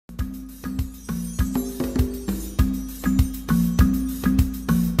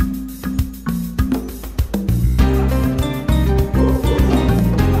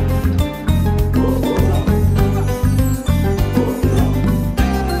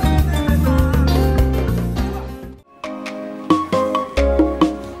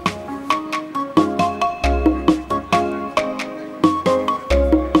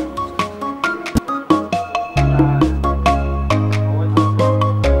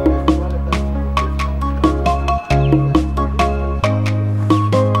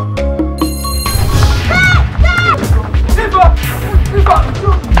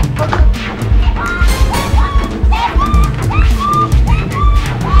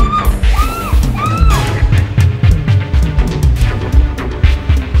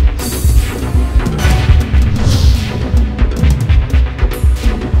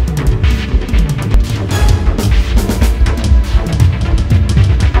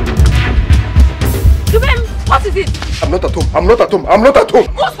What is it? I'm not at home. I'm not at home. I'm not at home.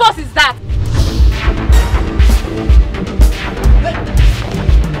 Whose boss is that?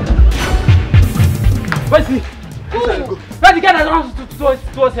 Where's he? Where's the guy that runs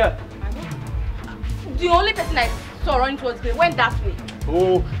towards here? The only person I saw running towards me went that way.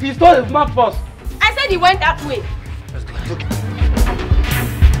 Oh, he stole the map first. I said he went that way. Let's go. Okay.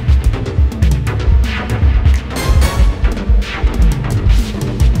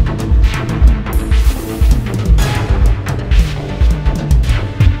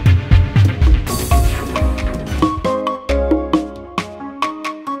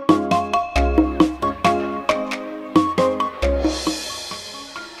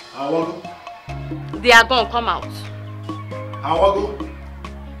 They are gone, come out. Awago.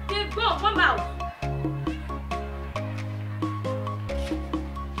 They've gone, come out.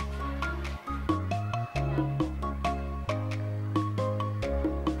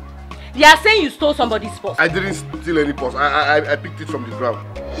 They are saying you stole somebody's purse. I didn't steal any purse. I picked it from the ground.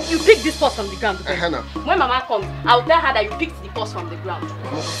 You picked this purse from the ground. Hannah. When Mama comes, I'll tell her that you picked the purse from the ground.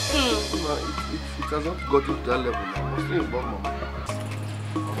 No, it has not gotten to that level now. I'm still involved, Mama.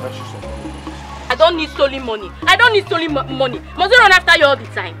 I don't need stolen money. I don't need stolen money. Must I run after you all the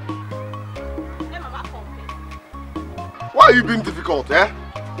time? When Mama comes. Why are you being difficult, eh?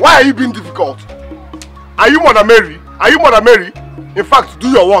 Why are you being difficult? Are you Mother Mary? Are you Mother Mary? In fact, do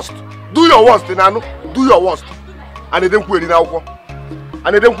your worst. Do your worst, Inano. Do your worst. And they don't query now.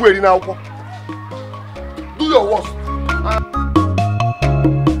 And they don't query now. Do your worst.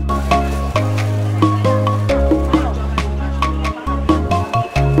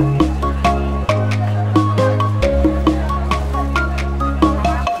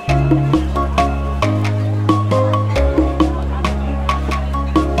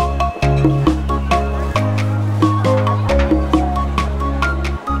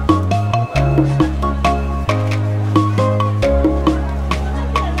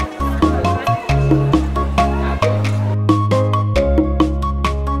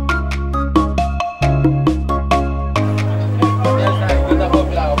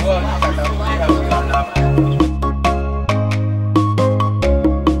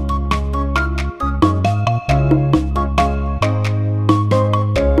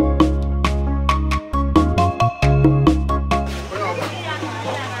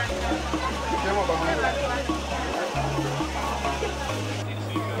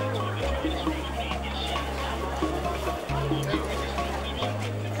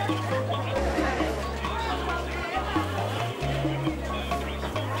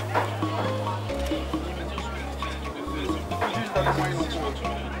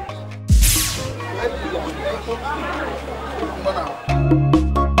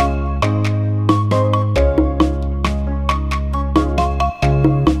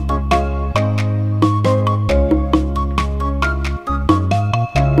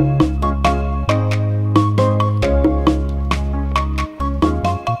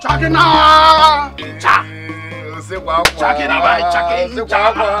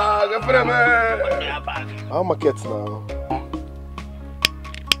 How market now?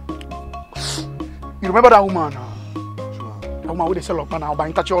 You remember that woman? That woman with the sell up now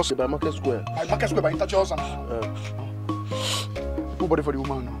by Nkechi By Market Square. By Market Square by Nkechi Nobody for the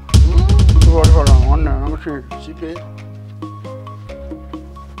woman now. Nobody for her. One now. She pay.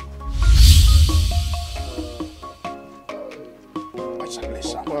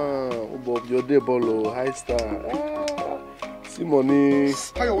 Oh, Bob, your day bolo, high star. See money.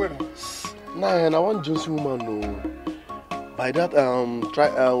 How you win? Nah, I want Johnson woman no. By that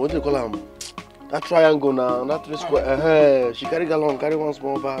what do you call him? That triangle now, that three square. She carry galon, carry one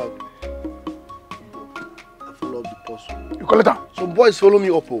small bag. I follow up the post. You call it her? Some boys follow me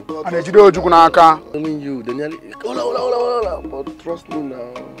up. And they do Jukunaka. Telling you, they nearly hola. But trust me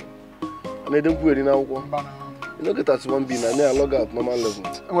now. And they don't put it now. You don't get at 1B now. I log out normal level.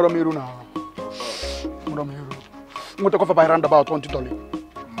 I'm going to meet you now. I'm going to go for by roundabout 20 $20.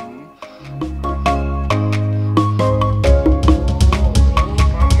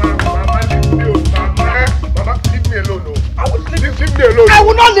 Leave me alone. I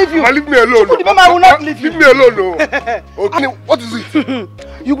will not leave you. Leave me alone. I will not leave you. Leave me alone. No. Okay, what is it?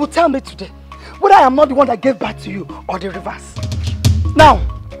 You will tell me today whether I am not the one that gave birth to you or the reverse. Now,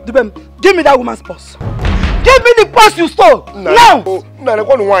 Dubem, give me that woman's purse. Give me the purse you stole. Now. No, they're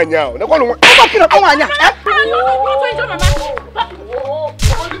going to wine now. They're going to wine.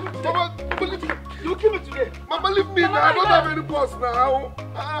 You give me today. Mama, leave me now. I don't have any purse now.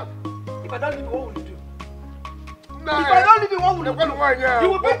 If I don't leave you, what will you do? Nah, if I don't leave you, what will you do? You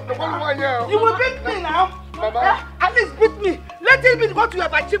will beat me. You will beat me now. Mama. At least beat me. Let it be what you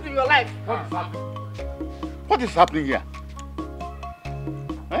have achieved in your life. What What is happening here?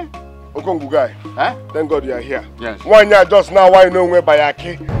 Eh? Okongu guy. Eh? Thank God you are here. Yes. One year just now, why you know where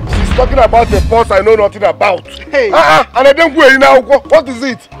Bayaki? She's talking about the purse I know nothing about. Hey. And I don't go now. What is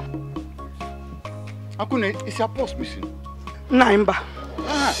it? Akune, is your purse missing? Naimba.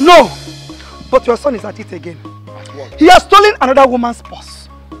 No. But your son is at it again. At what? He has stolen another woman's purse.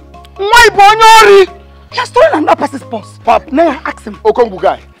 My Bonyori! He has stolen another person's purse. Pap, now ask him. Okongu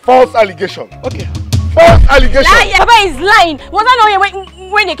guy, false allegation. Okay. False allegation. Liar. Papa is lying. Was I not here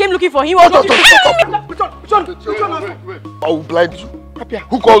when they came looking for him? Wait. I will blind you.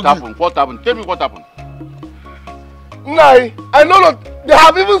 Who called you? What happened? Tell me what happened. Nai, I know not. They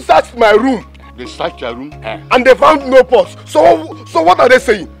have even searched my room. They searched your room? And they found no purse. So what are they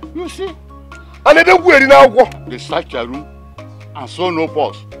saying? You see? And they don't go now. They searched your room and saw no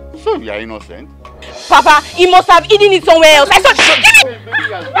purse. So you are innocent. Papa, he must have hidden it somewhere else. I saw.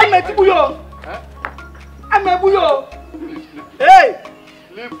 I'm a Tibuyo. I'm a Buyo. Hey!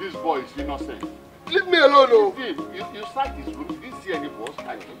 Leave this boy, is innocent. Leave me alone, oh. You searched his room, you didn't see any purse.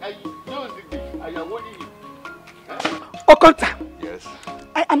 I am warning you. Okonta. Yes.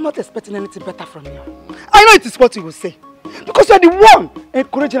 I am not expecting anything better from you. I know it is what you will say. Because you are the one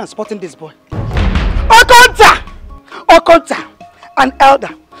encouraging and supporting this boy. Okonta! Okonta, an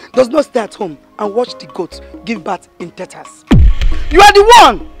elder, does not stay at home and watch the goats give birth in tetas. You are the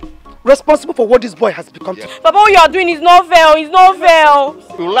one responsible for what this boy has become. Yes. Papa, what you are doing is not fair. It's not fair.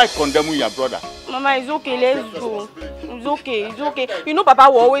 You like condemning your brother. Mama, it's okay. Let's go. It's okay. It's okay. You know, Papa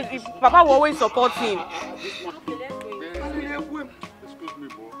will always support him. Excuse me,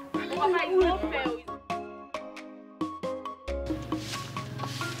 bro. Papa, it's not fair.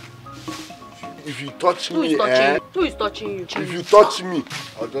 If you touch Who me, is touching you? Who is touching you? If you touch me,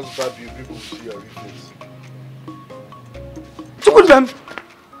 I'll just grab you. People will see your weakness. Chukudem,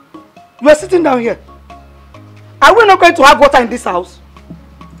 we are sitting down here. Are we not going to have water in this house?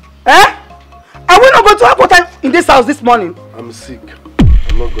 Eh? Are we not going to have water in this house this morning? I'm sick.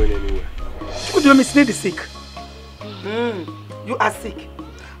 I'm not going anywhere. Chukudem is really sick. You are sick.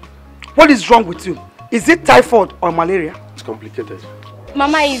 What is wrong with you? Is it typhoid or malaria? It's complicated.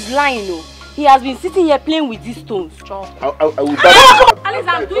 Mama is lying, no. He has been sitting here playing with these stones. I will At least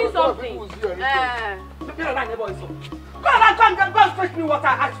I'm doing something. Go and fetch me water.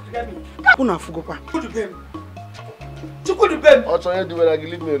 Ask you to get me. Kuna fugopa. Chukudem.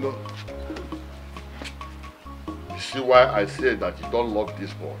 Leave me alone. You see why I say that you don't love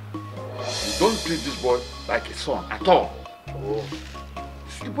this boy? You don't treat this boy like a son at all. Oh.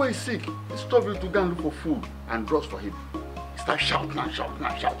 The boy is sick. It's tough you to go and look for food and drugs for him. Start shouting.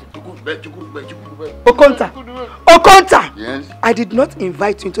 Okonta. Okonta. Yes. I did not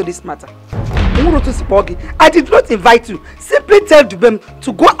invite you into this matter. I did not invite you. Simply tell Dubem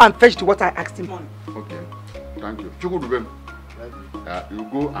to go and fetch the water I asked him. Okay. Thank you. Chukudubem, you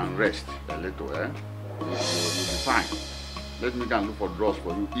go and rest a little, eh? You'll be fine. Let me go and look for drugs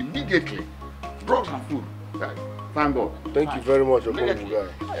for you immediately. Drugs and food. Right. Thank God. Thank you very much, Okongu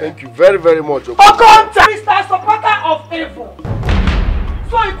guy. Thank you very, very much, Okonta! Mr. Supporter of evil.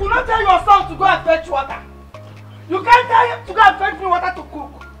 So you could not tell your son to go and fetch water. You can't tell him to go and fetch me water to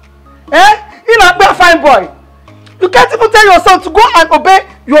cook. Eh? He not be a fine boy. You can't even tell your son to go and obey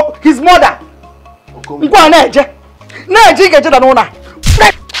his mother. Okongu. Go on, Neje. Neje get the owner.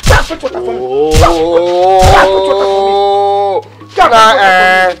 Fetch water for me.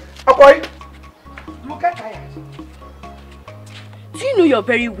 Okay. You get tired. Do you know you're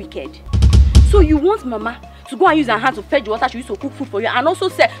very wicked? So you want Mama to go and use her hand to fetch the water she used to cook food for you and also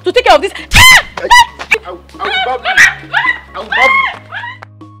say to take care of this? I will bab you. I will bab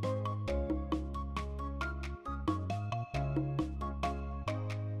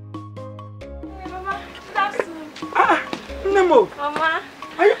you. Nemo. Mama.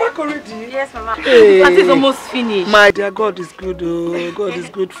 Are you back already? Yes, Mama. Hey. That is almost finished. My dear, God is good. Oh, God is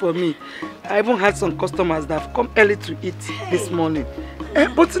good for me. I even had some customers that have come early to eat this morning.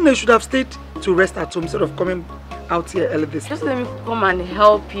 But they should have stayed to rest at home instead of coming out here early this Just let me come and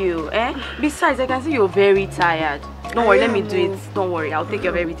help you. Besides, I can see you're very tired. Don't worry, let me do it. Don't worry, I'll take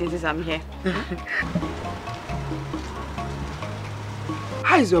care of everything since I'm here.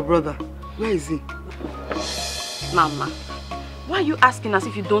 How is your brother? Where is he? Mama, why are you asking as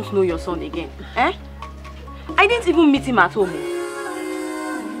if you don't know your son again? I didn't even meet him at home.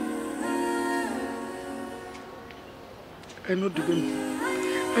 I know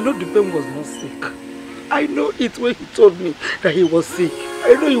Dubem was not sick. I know it when he told me that he was sick.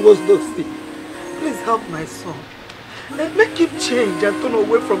 I know he was not sick. Please help my son. And make him change and turn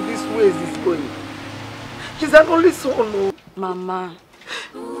away from these ways he's going. He's an only son. Mama,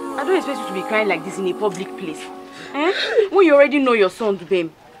 I don't expect you to be crying like this in a public place. Eh? When you already know your son, Dubem,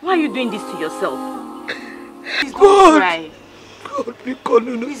 why are you doing this to yourself? Please don't cry. God,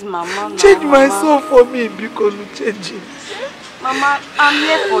 Bikonu, Please, Mama. Change my son for me, Bikonu, change him. Mama, I'm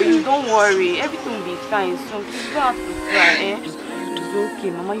here for you. Don't worry. Everything will be fine soon. Please don't have to cry, eh? It's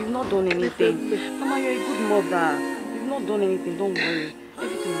okay, Mama. You've not done anything. Mama, you're a good mother. You've not done anything. Don't worry.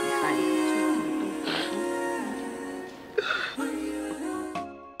 Everything will be fine.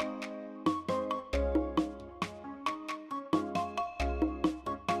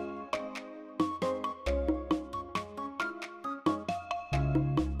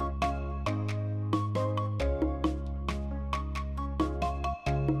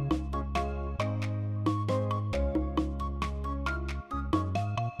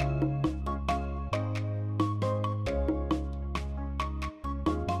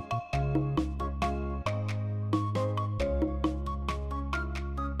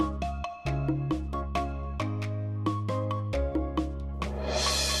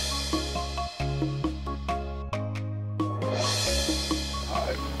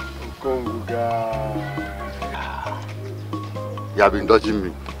 You have been dodging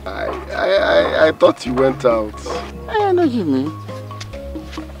me. I thought you went out. Dodging me.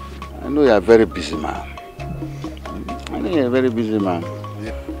 I know you are a very busy man. I know you are a very busy man.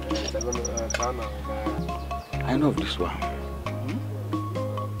 I know of this one.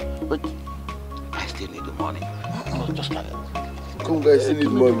 But I still need the money. Just like that. Come guys, still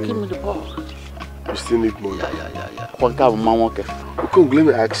need money. Give me the ball. You still need money? Yeah. Come, let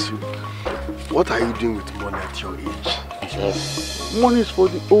me ask you. What are you doing with money at your age? Money is for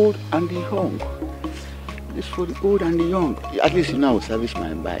the old and the young. It's for the old and the young. At least you know I will service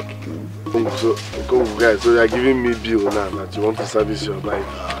my bike. So guys, so you are giving me bill now that you want to service your bike.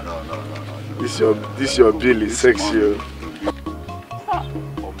 No. This your bill is sexy.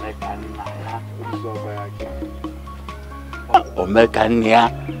 Omekania.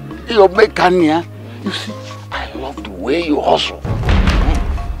 You see, I love the way you hustle.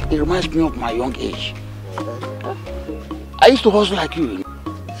 It reminds me of my young age. I used to hustle like you.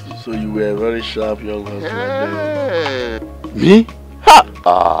 So you were a very sharp young hustler. Me?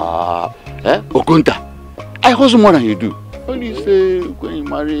 Okunta. I hustle more than you do. When you say when you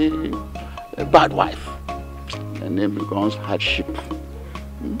marry a bad wife, and then becomes hardship.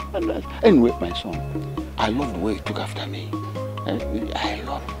 Anyway, my son, I love the way you took after me. I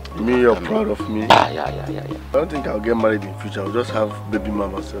love it. Me, you're proud of me? Yeah. I don't think I'll get married in future. I'll just have baby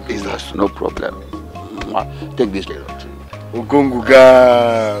mama self. That's no problem. Take this little too.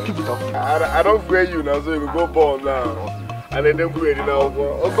 Ogonguga. Keep it up. I don't fear you now, so you can go born now. And then don't fear you now.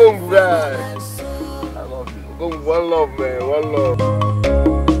 Ogonguga. I love you. Ogonguga, one love, man. One love.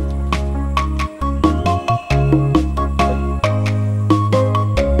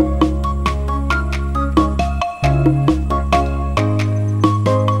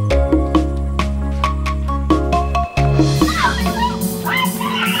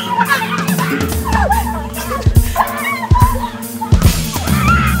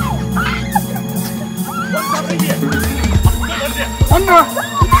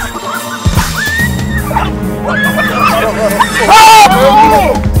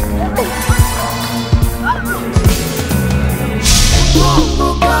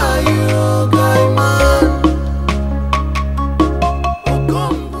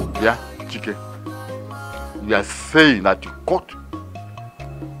 Yeah, Chike. You are saying that you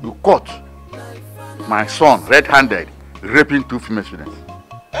caught my son red-handed raping 2 female students.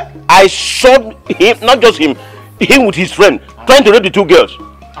 I saw him, not just him with his friend, trying to rape the 2 girls.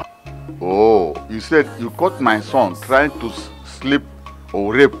 Oh, you said you caught my son trying to sleep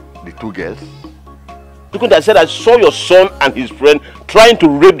or rape the 2 girls? Because I said I saw your son and his friend trying to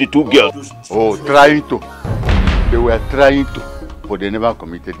rape the 2 girls. Oh, trying to. They were trying to, but they never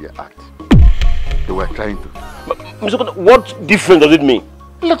committed their act. They were trying to. But, Mr. Kota, what difference does it mean?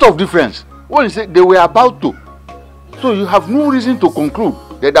 A lot of difference. When you say they were about to, so you have no reason to conclude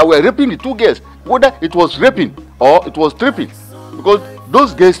that they were raping the 2 girls, whether it was raping or it was tripping. Because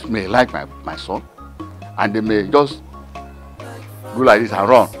those girls may like my son, and they may just do like this and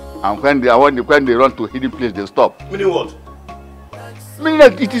run. And when they run to a hidden place, they stop. Meaning what? Meaning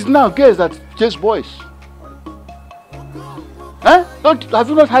that it is now girls that chase boys. Have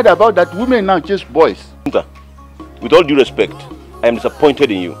you not heard about that women now chase boys? With all due respect, I am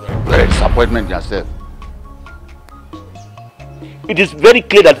disappointed in you. Very disappointment yourself. It is very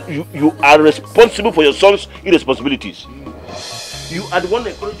clear that you are responsible for your son's irresponsibilities. You are the one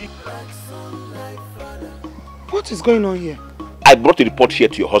encouraging. What is going on here? I brought a report here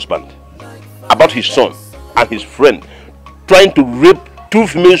to your husband about his son and his friend trying to rape 2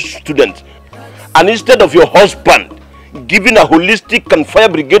 female students, and instead of your husband giving a holistic and fire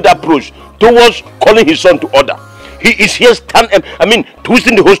brigade approach towards calling his son to order, he is here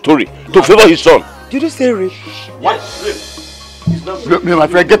twisting the whole story to favor his son. Did you say rape? What? Rape? My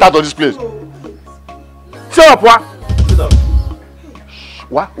friend, get out of this place. Shut up, what?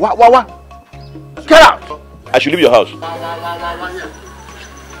 What? Get out! I should leave your house.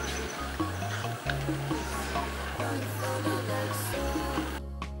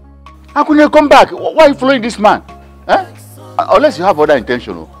 How can you come back? Why are you following this man? Eh? Unless you have other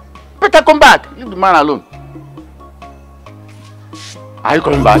intention. Better come back. Leave the man alone. Are you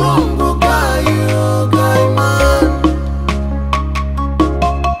coming back?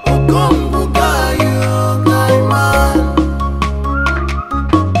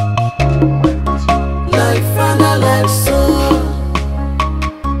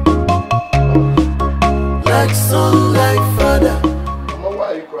 Like son, like father. Mama, why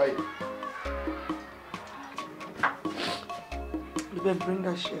are you crying? You better bring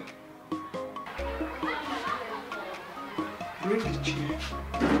that chair. Bring the chair.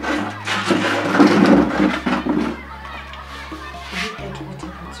 Have you heard what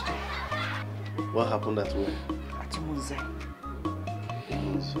happened today? What happened that way? At Munze.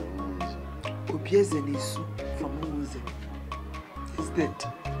 Obieze Nisu from Munze. He's dead.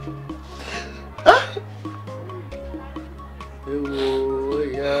 Huh? Oh,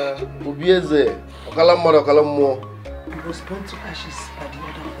 yeah. Obieze. Okalammo. He was burned to ashes by the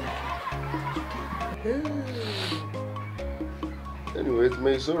order of the Anyways,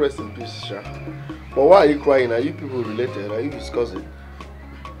 may you so rest in peace, Sha. But why are you crying? Are you people related? Are you discussing?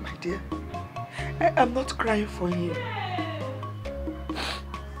 My dear, I am not crying for him.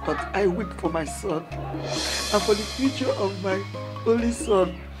 But I weep for my son and for the future of my only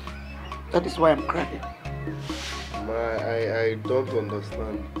son. That is why I'm crying. I don't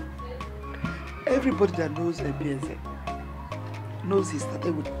understand. Everybody that knows Ebieze knows he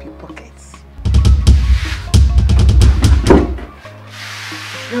started with pickpockets.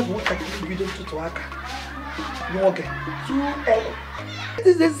 Yeah, but what I think we don't do to Aka. No, okay. It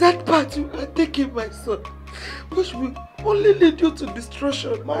is the exact part you are taking, my son, which will only lead you to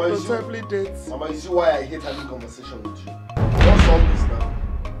destruction. Mama, and untimely death. Mama, you see why I hate having conversation with you? What's all this now?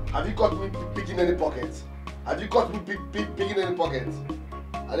 Have you caught me picking any pockets? Have you caught me picking any pockets?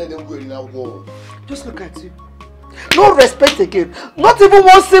 And then go in that wall. Just look at you. No respect again. Not even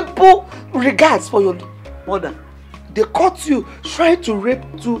one simple regards for your mother. They caught you trying to rape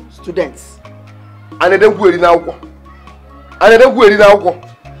 2 students. And then go in that wall.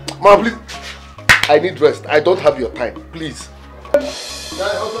 Mama, please. I need rest. I don't have your time. Please.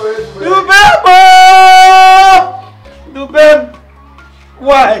 Nubem!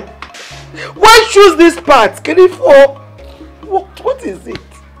 Why? Why choose this part? Can it fall? What is it?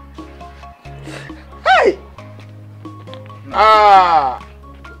 Hey!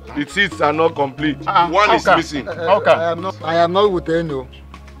 The seats are not complete. One is missing. I am not with any.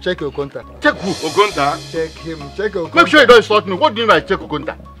 Check your contact. Check who? Ogonta? Check him. Check your contact. Make sure you don't insult me. What do you mean by check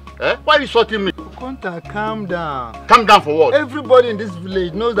Ogonta? Eh? Why are you insulting me? Contact, calm down. Calm down for what? Everybody in this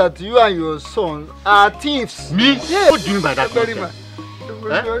village knows that you and your son are thieves. Me? Yes. What do you mean by that?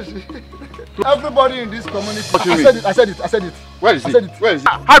 Everybody in this community. I said it. Where is it? Where is it?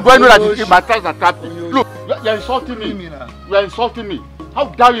 How do I know that the matters are trapping? Look, you're insulting me. You're insulting me. How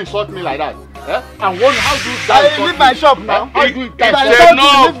dare you insult me like that? Eh? And what? How do you dare leave my shop now. How do you dare?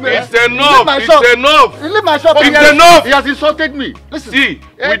 It's enough. Leave my shop. It's enough. He has insulted me. Listen. See,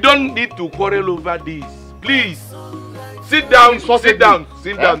 we don't need to quarrel over this. Please. Sit down.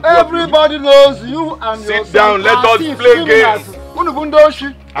 Everybody knows you and your son. Sit down. Let us play games. I'm not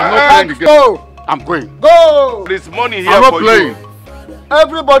playing the game. Go. I'm going. Go. There's money here I'm not for playing. you.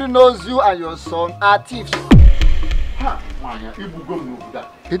 Everybody knows you and your son are thieves. I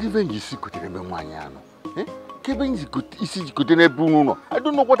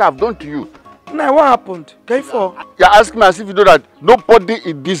don't know what I've done to you. Now what happened? You're asking me as if you know that nobody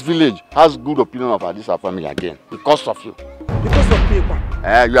in this village has good opinion of this family again because of you. Because of people.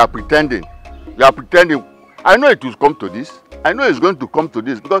 You are pretending. I know it will come to this. I know it's going to come to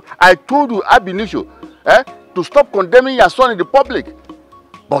this because I told you ab initio to stop condemning your son in the public.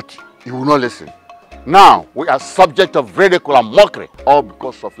 But you will not listen. Now we are subject of ridicule and mockery, all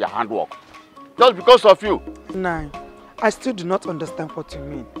because of your handwork. Just because of you. Nah, I still do not understand what you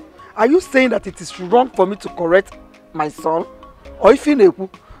mean. Are you saying that it is wrong for me to correct my son? Or if you know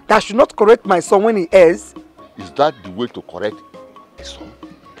that I should not correct my son when he errs? Is that the way to correct a son?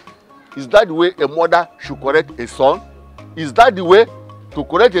 Is that the way a mother should correct a son? Is that the way to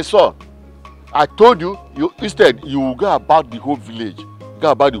correct a son? I told you, instead you will go about the whole village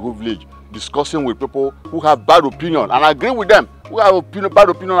go about the whole village discussing with people who have bad opinion and agree with them who have bad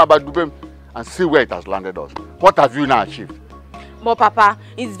opinion about Dubem and see where it has landed us. What have you now achieved? But Papa,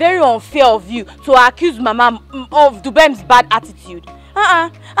 it's very unfair of you to accuse Mama of Dubem's bad attitude.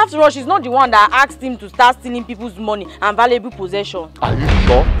 After all, she's not the one that asked him to start stealing people's money and valuable possessions. Are you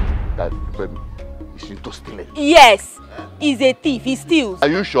sure that Dubem is into stealing? Yes, he's a thief. He steals. Are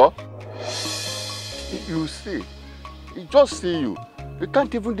you sure? You see, he just see you. You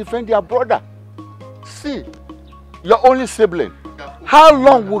can't even defend your brother. See, your only sibling. How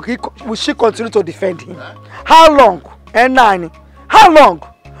long will she continue to defend him? How long? And Nani? How long?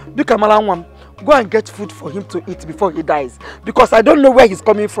 Go and get food for him to eat before he dies. Because I don't know where he's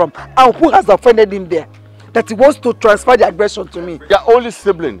coming from and who has offended him there. That he wants to transfer the aggression to me. Your only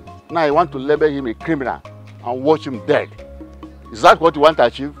sibling. Now you want to label him a criminal and watch him dead. Is that what you want to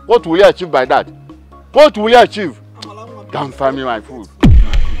achieve? What will you achieve by that? What will you achieve? Don't find me my food.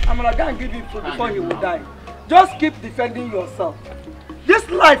 I'm gonna go and give you food before you will die. Just keep defending yourself. This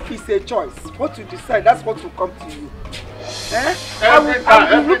life is a choice. What you decide, that's what will come to you. Every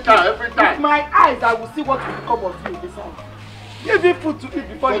time. With my eyes, I will see what will become of you this house. Give him food to eat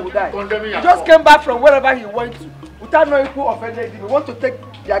before you will die. He just came back from wherever he went to without knowing who offended him. He want to take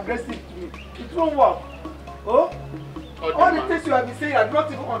the aggressive to me. It won't work. Oh? All the things you have been saying, I do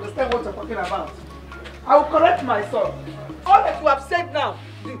not even understand what you're talking about. I will correct my son. All that you have said now,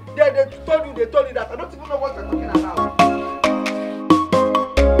 they told you that. I don't even know what you're talking about.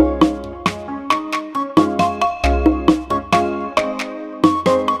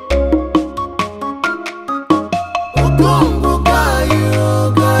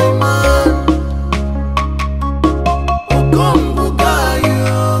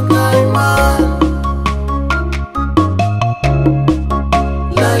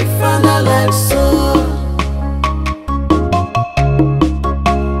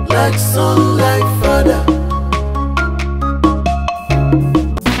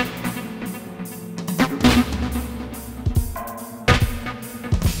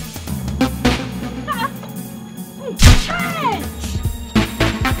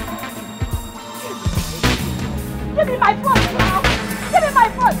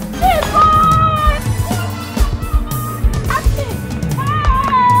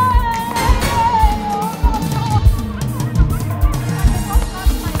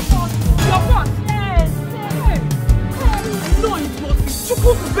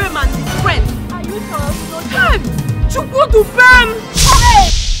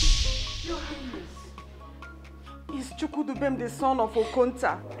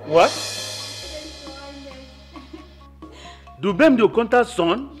 What? Dubem the Okonta's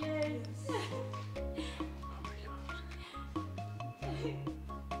son?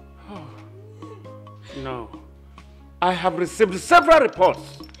 Oh. No. I have received several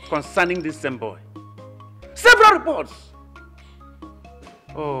reports concerning this same boy. Several reports!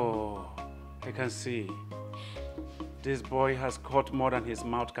 Oh, I can see. This boy has caught more than his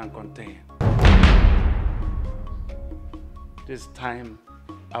mouth can contain. This time,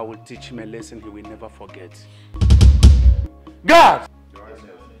 I will teach him a lesson he will never forget. Guard!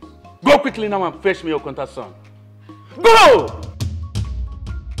 Go quickly now and fetch me Okonta's son. Go!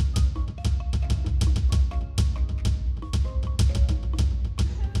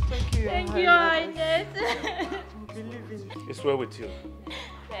 Thank you, Your Highness. It's well with you.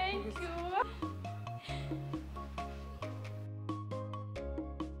 Thank you.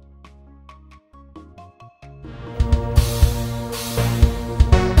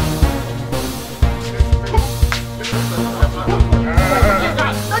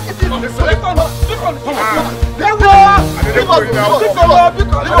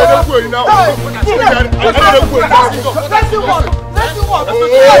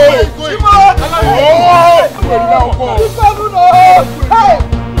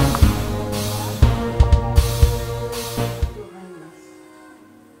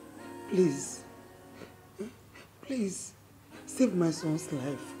 Please, save my son's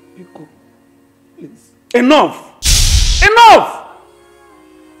life. Biko, please. Enough! Enough!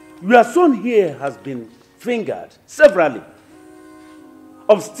 Your son here has been fingered severally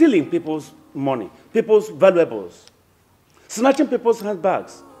of stealing people's money, people's valuables, snatching people's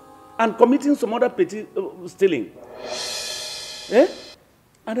handbags, and committing some other petty stealing.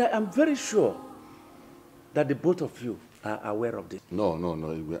 And I am very sure that the both of you are aware of this. No.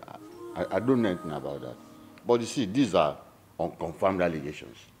 I don't know anything about that. But you see, these are unconfirmed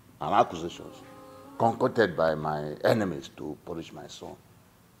allegations and accusations concocted by my enemies to punish my son.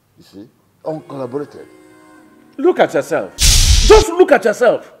 You see, uncollaborated. Look at yourself. Just look at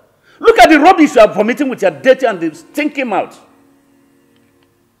yourself. Look at the rubbish you are vomiting with your dirty and the stinking mouth.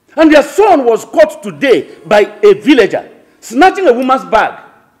 And their son was caught today by a villager snatching a woman's bag.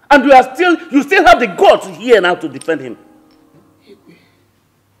 And you still have the guts here now to defend him.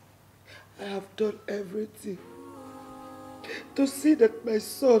 I have done everything to see that my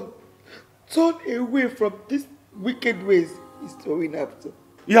son turn away from these wicked ways he's going after.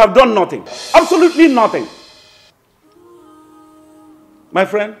 You have done nothing. Absolutely nothing. My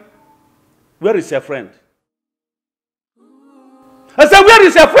friend, where is your friend? I said, where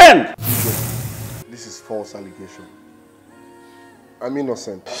is your friend? This is false allegation. I'm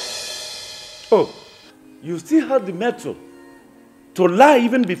innocent. Oh, you still have the mettle to lie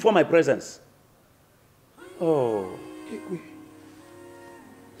even before my presence. Oh.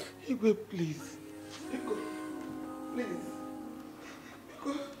 Igwe, please. Igwe, please.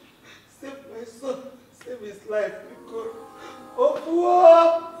 Igwe, save my son. Save his life. Igwe.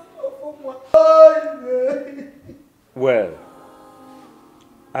 Well,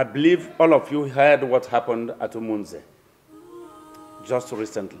 I believe all of you heard what happened at Umunze just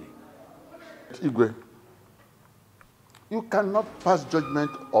recently. Igwe, you cannot pass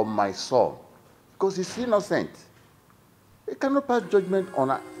judgment on my son because he's innocent. You cannot pass judgment on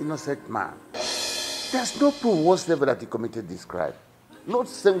an innocent man. There's no proof whatsoever that he committed this crime. Not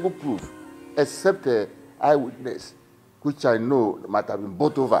single proof, except an eyewitness, which I know might have been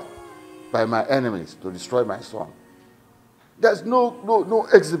bought over by my enemies to destroy my son. There's no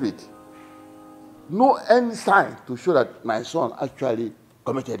exhibit, no any sign to show that my son actually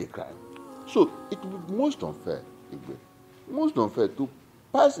committed a crime. So it would be most unfair, Igwe, most unfair to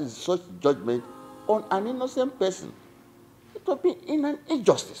pass such judgment on an innocent person. It would be in an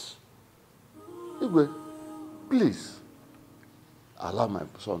injustice. Igwe, please allow my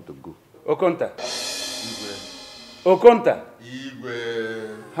son to go. Okonta. Igwe. Okonta.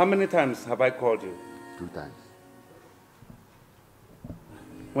 Igwe. How many times have I called you? 2 times.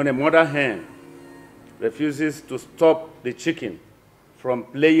 When a mother hen refuses to stop the chicken from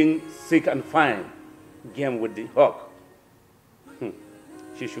playing sick and fine game with the hawk,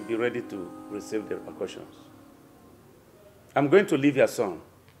 she should be ready to receive the repercussions. I'm going to leave your son.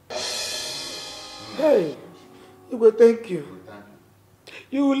 Hey, Igwe, thank you.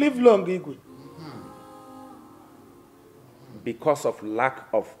 You will live long, Igwe. Because of lack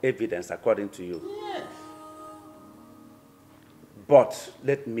of evidence, according to you. Yes. But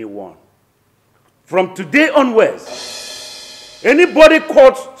let me warn. From today onwards, anybody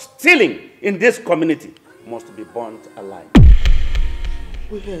caught stealing in this community must be burnt alive.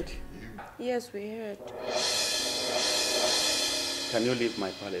 We heard. Yes, we heard. Can you leave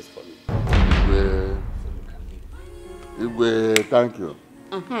my palace for me? Igwe, thank you.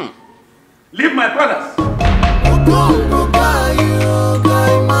 Leave my palace!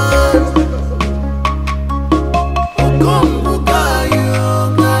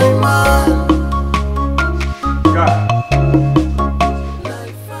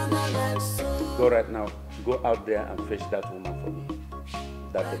 Go right now. Go out there and fetch that woman for me.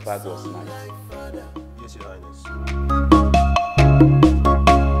 That the bag was snatched. Yes, Your Highness.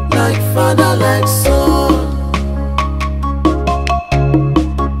 Like father, like son.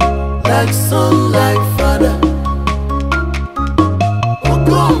 Like son, like father.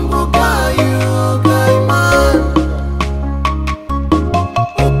 Okongo gayu, gai man.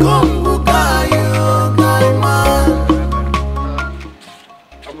 Okongo gayu, gai man.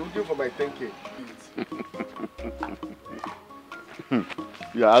 I'm looking for my 10K.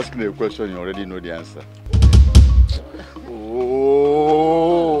 You are asking a question, you already know the answer.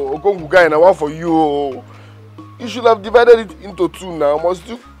 Oh, Okongu guy, now one for you. You should have divided it into 2 now. Must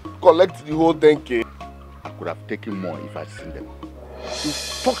you collect the whole 10K? I could have taken more if I'd seen them. You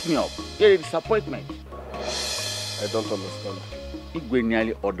fucked me up. You're a disappointment. I don't understand. Igwe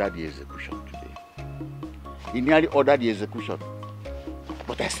nearly ordered the execution today. He nearly ordered the execution.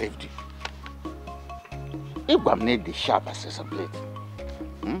 But I saved him. Igwe made the sharp as a blade.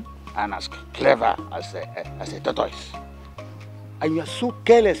 And as clever as a tortoise. And you are so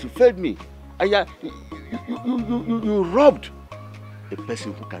careless, you failed me. And you robbed a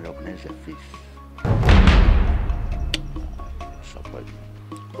person who can recognize their face.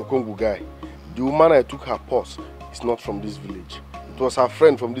 Okongu guy, the woman I took her purse is not from this village. It was her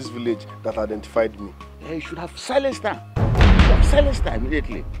friend from this village that identified me. Yeah, you should have silenced her. You should have silenced her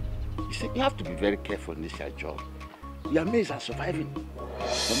immediately. You see, you have to be very careful in this your job. Your mates are surviving.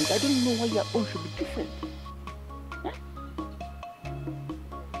 But I don't know why your own should be different. Huh?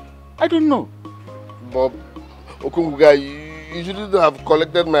 I don't know. But Okongu guy, you shouldn't have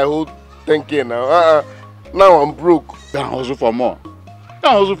collected my whole 10K now. Now I'm broke. Then hustle for more.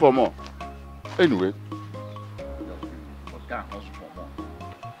 Then hustle for more. Anyway. But then hustle for more.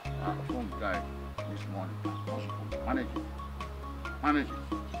 guy this morning. Manage it. Manage it.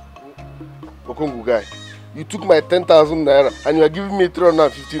 Okongu guy, you took my 10,000 naira and you are giving me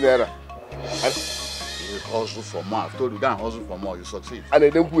 350 naira. You hustle for more. I've told you, go and hustle for more. You succeed. And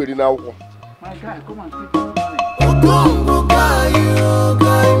I don't put it now. My guy, come and take this money.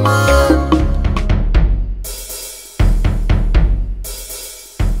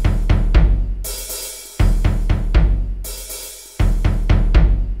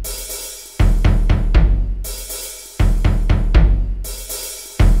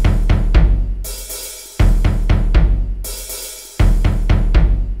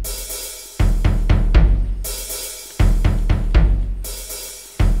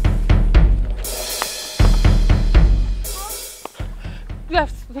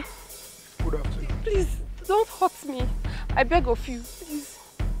 I beg of you, please.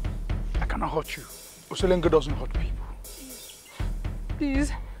 I cannot hurt you. Oselenga doesn't hurt people.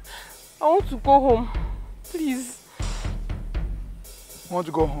 Please. I want to go home. Please. You want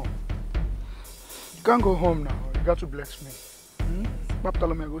to go home? You can't go home now. You got to bless me.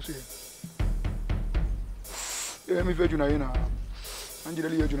 Baptalo go see.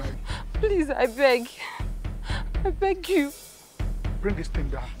 Please, I beg. I beg you. Bring this thing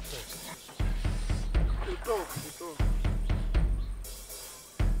down first.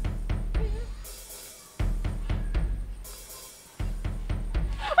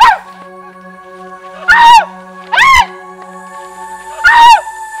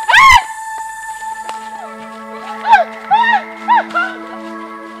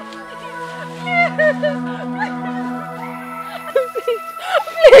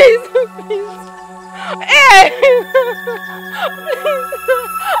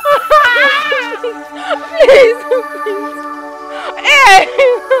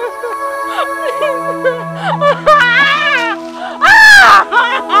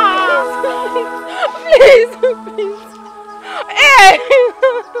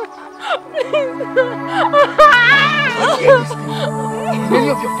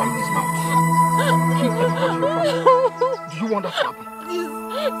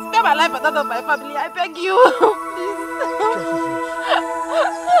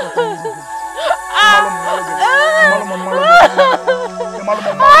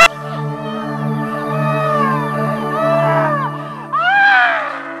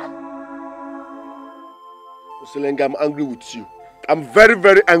 I'm angry with you. I'm very,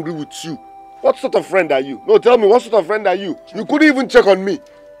 very angry with you. What sort of friend are you? No, tell me, what sort of friend are you? You couldn't even check on me.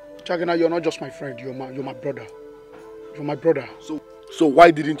 Chagina, you're not just my friend. You're my brother. You're my brother. So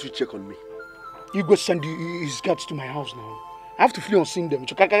why didn't you check on me? You go send his guards to my house now. I have to flee on seeing them.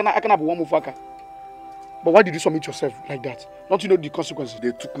 I can have one more fucker. But why did you submit yourself like that? Don't you know the consequences?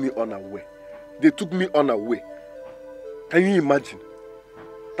 They took me unaware. They took me unaware. Can you imagine?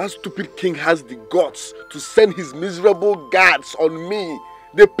 That stupid king has the guts to send his miserable guards on me.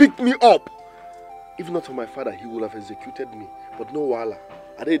 They picked me up. If not for my father, he would have executed me. But no wala.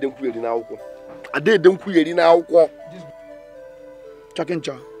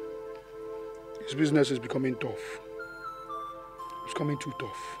 Chakencha, his business is becoming tough. It's coming too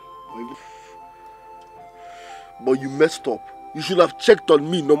tough. But you messed up. You should have checked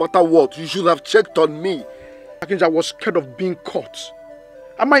on me no matter what. You should have checked on me. Chakencha, I was scared of being caught.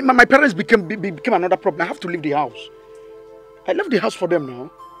 And my parents became another problem. I have to leave the house. I left the house for them now.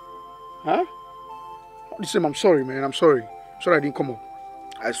 Huh? Listen, I'm sorry, man. I'm sorry. I'm sorry I didn't come up.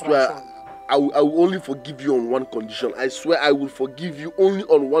 I swear, I will only forgive you on one condition. I swear I will forgive you only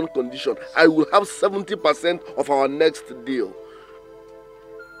on one condition. I will have 70% of our next deal.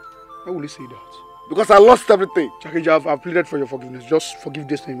 Why will you say that? Because I lost everything. Chakencha, I've pleaded for your forgiveness. Just forgive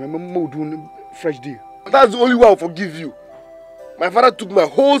this thing. We'll do a fresh deal. That's the only way I'll forgive you. My father took my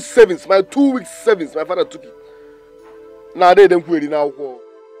whole savings, my 2 weeks savings. My father took it. Now they don't query now. Can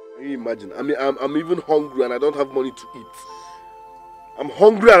you imagine? I mean, I'm even hungry and I don't have money to eat. I'm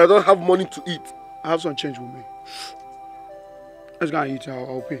hungry and I don't have money to eat. I have some change with me. Let's go and eat.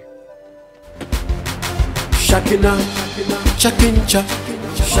 I'll pay. Shakina, Chakincha,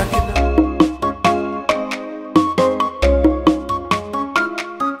 Shakina.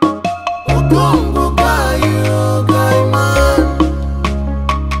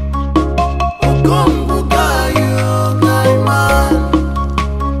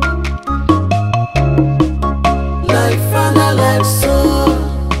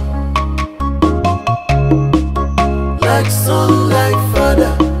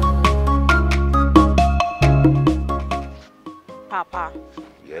 Papa.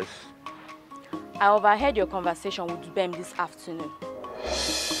 Yes? I overheard your conversation with Bem this afternoon.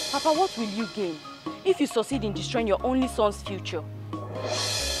 Papa, what will you gain if you succeed in destroying your only son's future?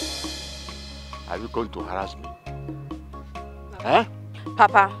 Have you come to harass me? Huh?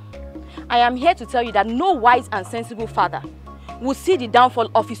 Papa, I am here to tell you that no wise and sensible father will see the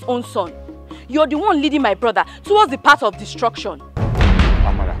downfall of his own son. You're the one leading my brother towards the path of destruction.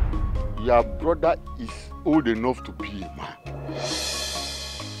 Amara, your brother is old enough to be a man.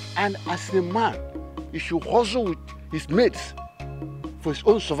 And as a man, he should hustle with his mates for his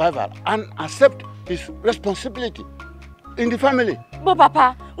own survival and accept his responsibility in the family. But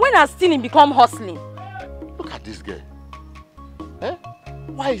Papa, when has stealing become hustling? Look at this girl. Eh?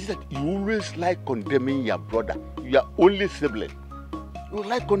 Why is it that you always like condemning your brother, your only sibling? You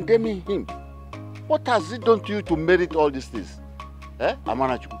like condemning him. What has he done to you to merit all these things? Eh?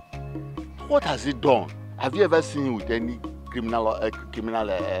 Amanachu, what has he done? Have you ever seen him with any criminal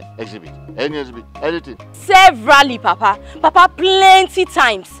exhibit? Any exhibit? Anything? Severally, Papa. Papa, plenty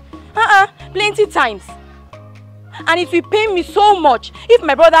times. Plenty times. And it will pain me so much if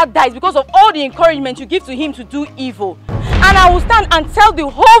my brother dies because of all the encouragement you give to him to do evil. And I will stand and tell the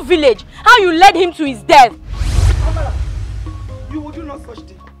whole village how you led him to his death. Amara, you will do no such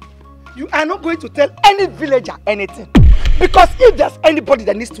thing. You are not going to tell any villager anything. Because if there's anybody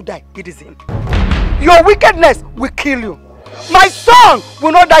that needs to die, it is him. Your wickedness will kill you. My son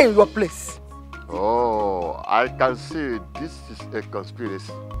will not die in your place. Oh, I can see this is a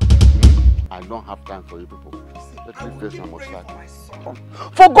conspiracy. I don't have time for you people. Let me face some of that.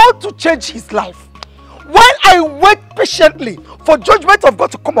 For God to change his life. While I wait patiently for judgment of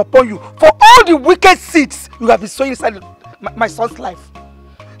God to come upon you, for all the wicked seeds you have been sowing inside my son's life,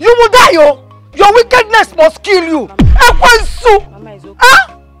 you will die, yo. Your wickedness must kill you. Mama is okay.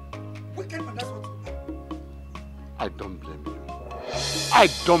 Huh? I don't blame you. I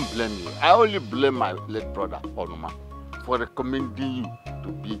don't blame you. I only blame my late brother, Onuma, for recommending you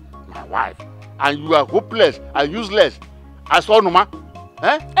to be my wife. And you are hopeless and useless as Onuma.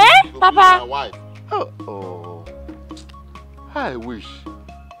 Eh? Eh, Papa? My wife. Oh. I wish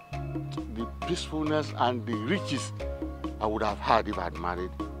the peacefulness and the riches I would have had if I had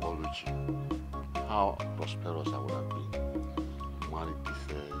married Oluchi. How prosperous I would have been. Married this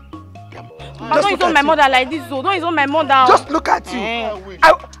Don't insult my mother like this, though. Don't insult my mother. Just look at you.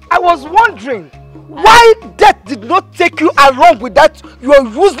 I was wondering why death did not take you along with that your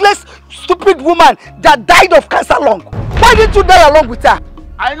useless, stupid woman that died of cancer lung. Why didn't you die along with her?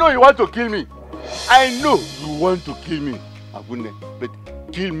 I know you want to kill me. I know you want to kill me, Abune, but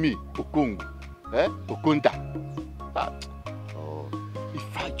kill me, Okongu, Okonta.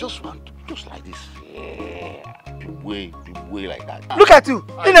 If I just want to, just like this, be way like that. Look at you,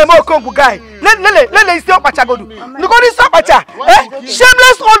 in a more Okongu guy. Let see Opacha go do. Look at this Opacha.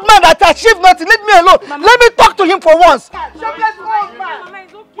 Shameless old man that achieved nothing. Let me alone. Let me talk to him for once. Shameless old man.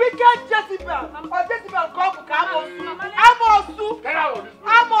 Wicked Jezebel. Or Jezebel come to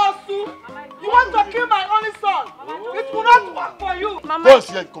Amosu. You want to kill my only son? It will not work for you.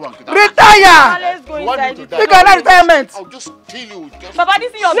 Retire. Let's go inside. You got no retirement. I'll just kill you. Papa,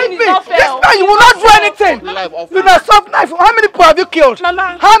 this is your thing. Is not fair. This man, you will not do anything. You know, soft knife. How many people have you killed?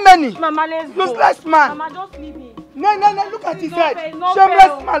 Mama. How many? Mama, let's go. Useless man. Mama, just leave me. No, look at his head.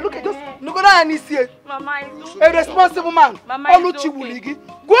 Shameless man, look at just look at that and he's here. Mama, it's okay. A responsible man. Mama, Oluchi Wuligi.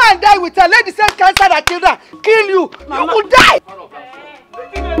 Go and die with her. Let the same cancer that killed her kill you. Mama. You will die.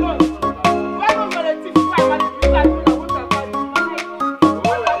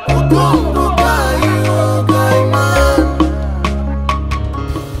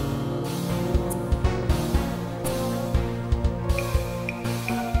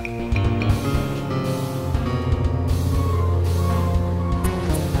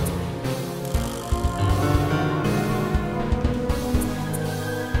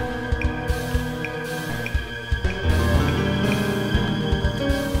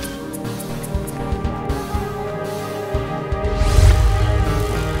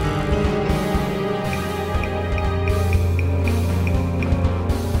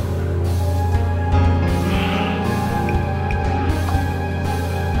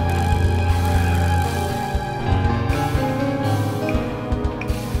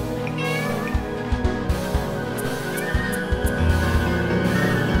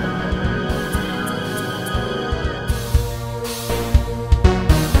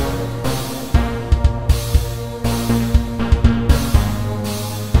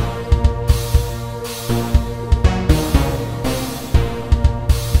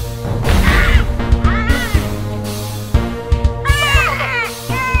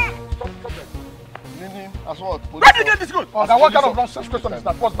 Where did you get this goat? Oh, what kind of nonsense question is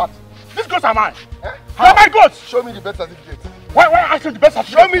that? What's that? These goats are mine. They're my goats. Show me the birth certificate. Why I say the birth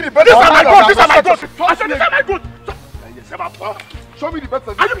certificate? Show me the birth certificate. These are my goats. These are my goats. I said these are my goats. Show me the birth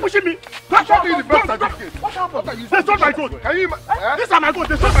certificate. Are you pushing me? Show me the birth certificate. What happened? What are you They stole my goat. Can you These are my goats.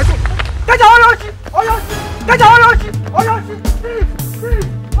 They stole my goat. Get your Oyoshi! Oyoshi! Get your Oyoshi! Oyoshi! Please!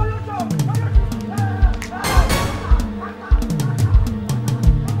 Oyoshi!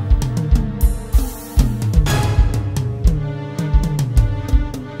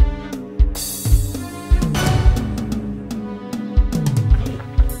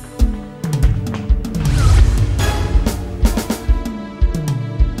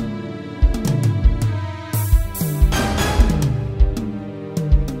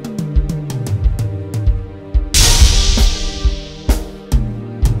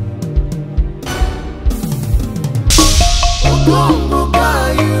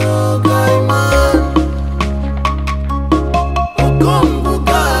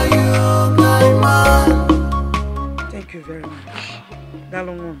 Thank you very much.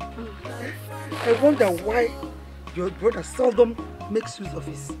 Dalongo, I wonder why your brother seldom makes use of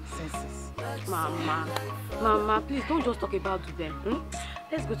his senses. Mama, please don't just talk about them.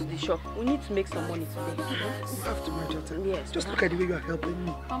 Let's go to the shop. We need to make some money today. You have to, my daughter. Yes. Just look at the way you are helping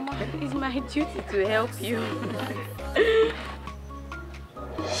me. Mama, it's my duty to help you.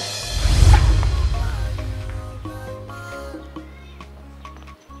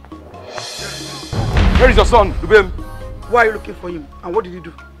 Where is your son, Dubem? Why are you looking for him? And what did he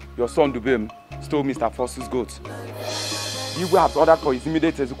do? Your son, Dubem, stole Mr. Foster's goat. You will have ordered for his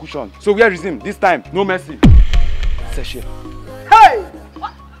immediate execution. So where is him? This time, no mercy. Session. Hey!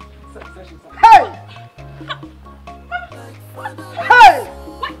 What? Hey! Hey!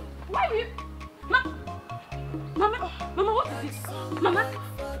 Why are you? Mama, what is this? Mama,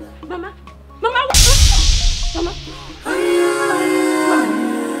 what? Mama.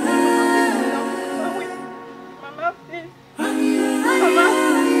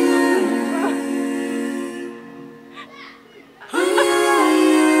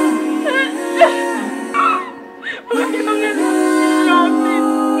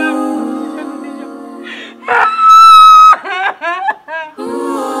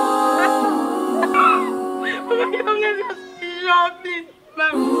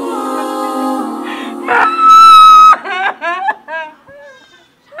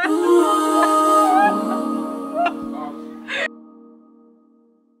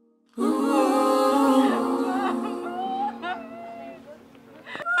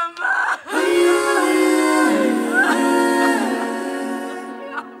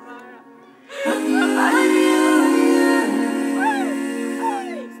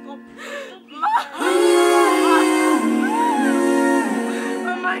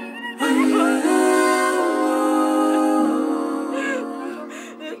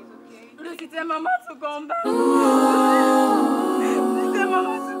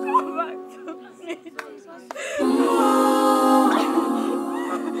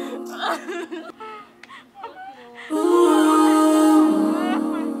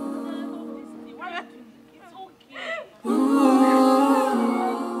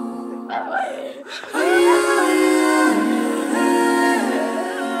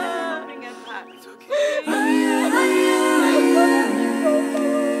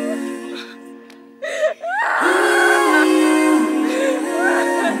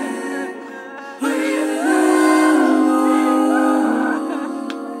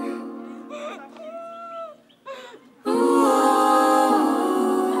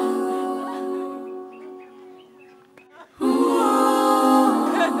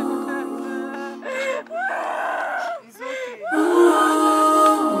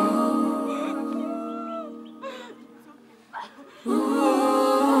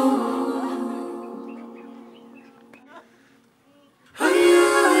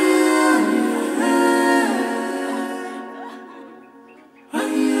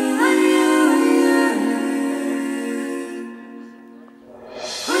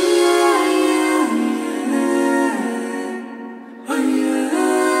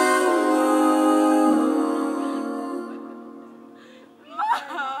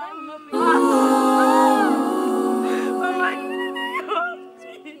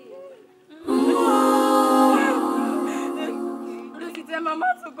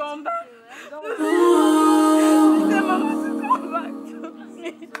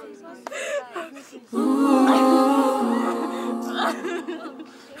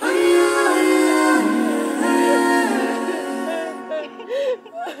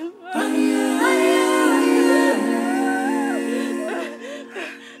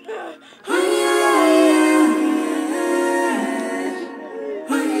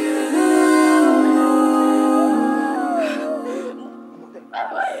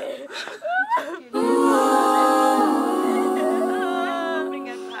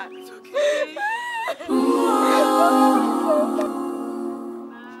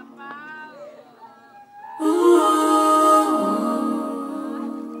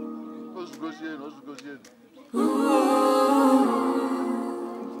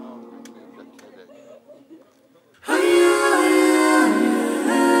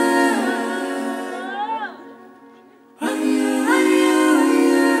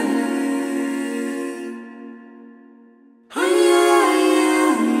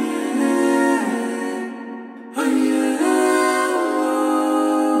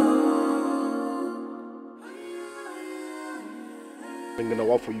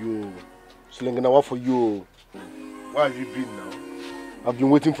 Slinging for you. Slinging for you. Where have you been now? I've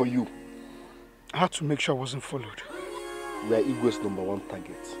been waiting for you. I had to make sure I wasn't followed. We are Igwe's #1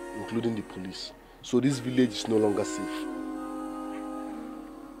 target, including the police. So this village is no longer safe.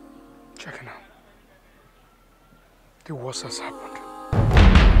 Check it out. The worst has happened.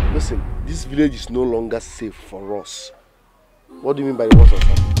 Listen, this village is no longer safe for us. What do you mean by the worst has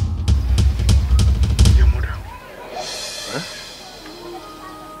happened? Your mother. Huh?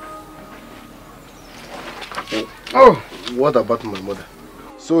 Oh, what about my mother?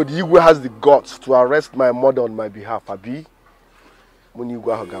 So the Igwe has the guts to arrest my mother on my behalf, Abi? When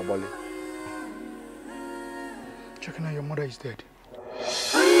Igwe Hagabale. Checking out, your mother is dead.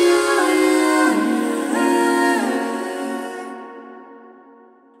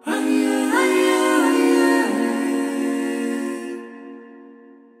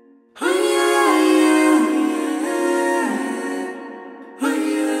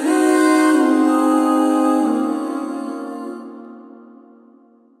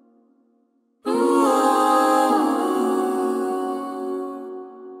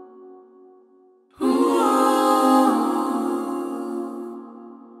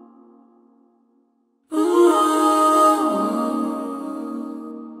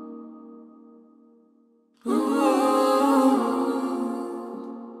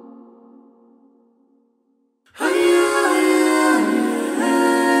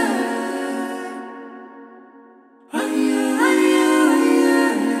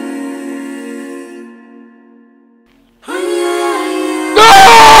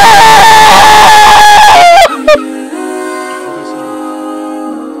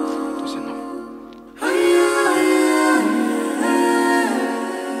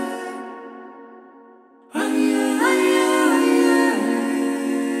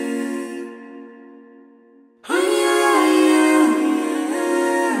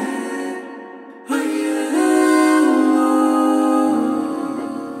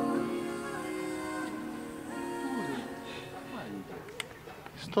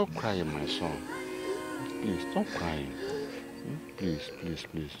 Stop crying, my son. Please, stop crying. Please, please,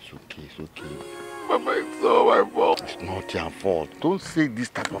 please. It's okay, it's okay. Mama, it's all my fault. It's not your fault. Don't say this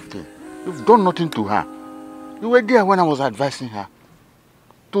type of thing. You've done nothing to her. You were there when I was advising her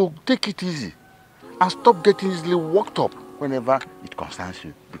to take it easy and stop getting easily worked up whenever it concerns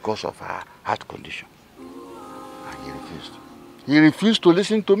you because of her heart condition. And he refused. He refused to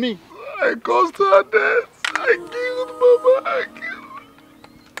listen to me. I caused her death. I killed Mama. I killed.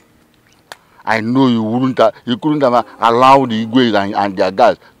 I know you couldn't have allowed the Igwe and their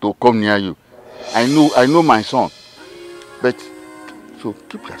guys to come near you. I know my son. But, so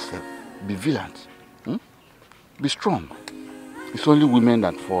keep yourself. Be vigilant. Be strong. It's only women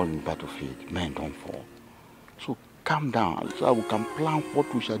that fall in the battlefield. Men don't fall. So calm down so we can plan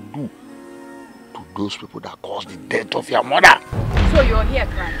what we shall do to those people that caused the death of your mother. So you're here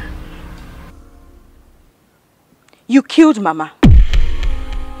crying? You killed Mama.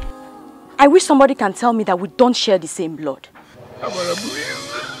 I wish somebody can tell me that we don't share the same blood. Amara,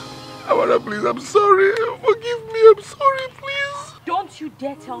 please. Amara, please, I'm sorry. Forgive me, I'm sorry, please. Don't you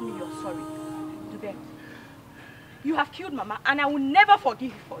dare tell me you're sorry. Zubby, you have killed Mama and I will never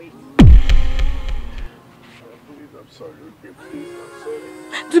forgive you for it. Please, I'm sorry. Okay, please, I'm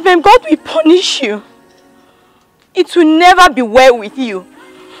sorry. Zubby, God will punish you. It will never be well with you.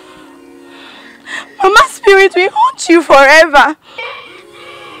 Mama's spirit will haunt you forever.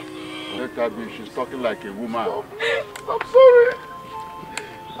 Let her be. She's talking like a woman. Oh, please, I'm sorry.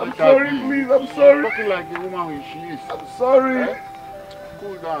 I'm sorry, please. I'm sorry. She's talking like a woman when she is. I'm sorry.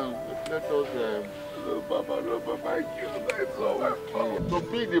 Cool down. Let us. No, Papa, I killed her. It's all my fault. So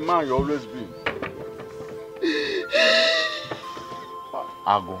be the man you always been.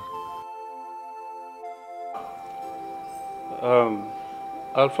 Ago.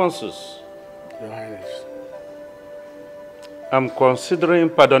 Alphonsus. Your Highness. I'm considering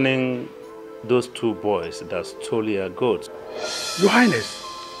pardoning those 2 boys that stole your goats. Your Highness,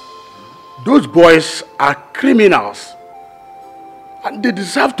 those boys are criminals and they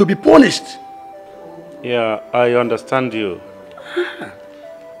deserve to be punished. Yeah, I understand you.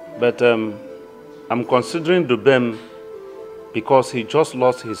 But I'm considering Dubem because he just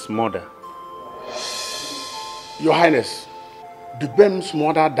lost his mother. Your Highness, Dubem's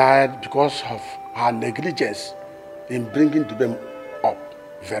mother died because of her negligence in bringing Dubem up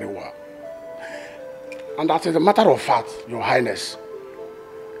very well. And as a matter of fact, Your Highness,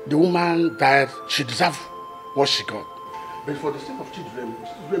 the woman died, she deserved what she got. But for the sake of children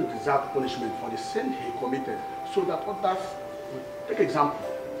deserved punishment for the sin he committed, so that others will take example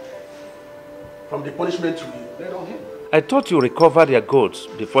from the punishment we laid on him. I thought you recovered your goods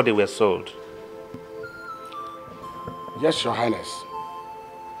before they were sold. Yes, Your Highness.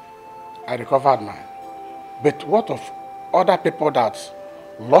 I recovered mine. But what of other people that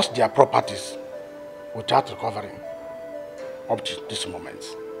lost their properties without recovering up to this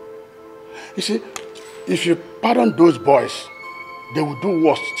moment? You see, if you pardon those boys, they will do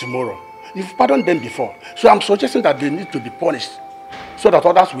worse tomorrow. You've pardoned them before. So I'm suggesting that they need to be punished so that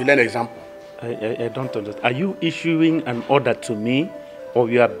others will learn example. I don't understand. Are you issuing an order to me or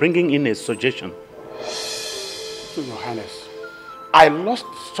you are bringing in a suggestion? So, Your Highness, I lost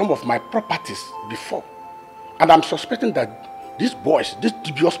some of my properties before. And I'm suspecting that these boys, these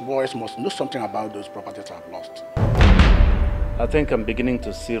dubious boys must know something about those properties I've lost. I think I'm beginning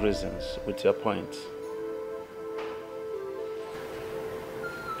to see reasons with your point.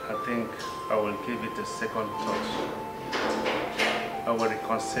 I think I will give it a second thought. I will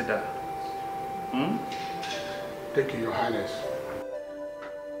reconsider. Thank you, Your Highness.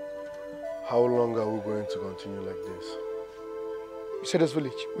 How long are we going to continue like this? You said this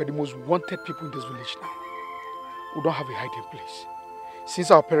village, we're the most wanted people in this village now. We don't have a hiding place.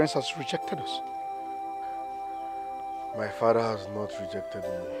 Since our parents have rejected us. My father has not rejected me.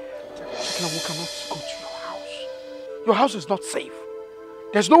 We cannot go to your house. Your house is not safe.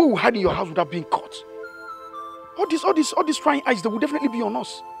 There's no way we hide in your house without being caught. All these prying eyes, they will definitely be on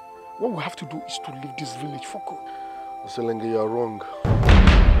us. What we have to do is to leave this village for good. Oselenge, you are wrong.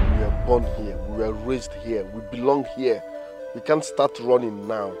 We are born here. We were raised here. We belong here. We can't start running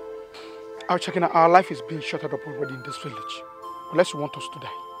now. Our life is being shuttered up already in this village. Unless you want us to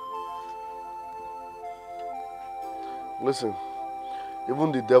die. Listen,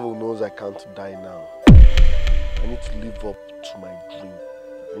 even the devil knows I can't die now. I need to live up to my dream.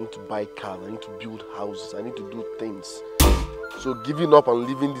 I need to buy cars. I need to build houses. I need to do things. So giving up and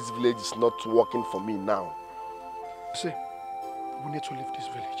leaving this village is not working for me now. See, we need to leave this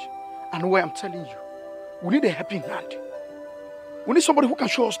village. And why I'm telling you, we need a helping hand. We need somebody who can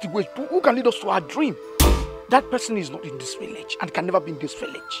show us the way, who can lead us to our dream. That person is not in this village and can never be in this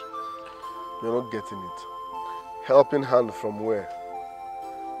village. You're not getting it. Helping hand from where?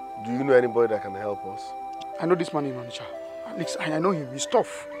 Do you know anybody that can help us? I know this man in Onitsha. At least I know him. He's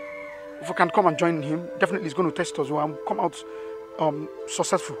tough. If we can come and join him, definitely he's going to test us. We'll come out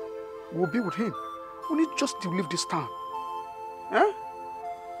successful. We'll be with him. We need just to leave this town. Eh?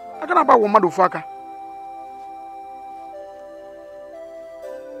 I can't about one motherfucker.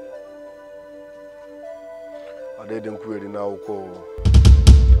 I didn't quit now.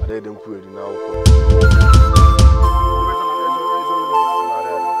 I didn't quit now.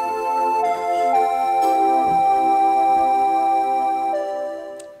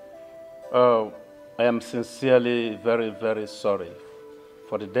 I am sincerely very, very sorry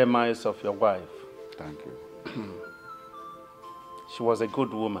for the demise of your wife. Thank you. She was a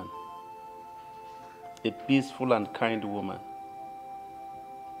good woman, a peaceful and kind woman.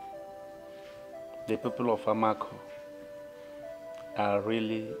 The people of Amako are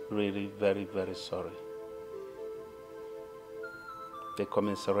really, really very, very sorry. They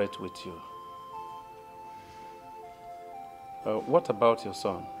commiserate with you. What about your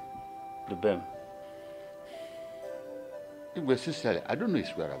son, Dubem? Sincerely, I don't know his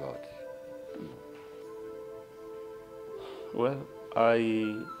whereabouts. Well,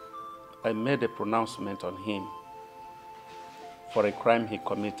 I made a pronouncement on him for a crime he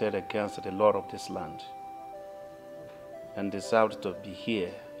committed against the law of this land and deserved to be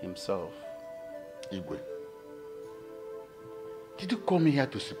here himself. Igwe, did you come here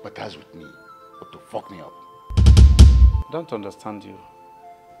to sympathize with me or to fuck me up? Don't understand you,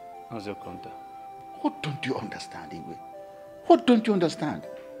 Azokonda. What don't you understand, Igwe? What don't you understand?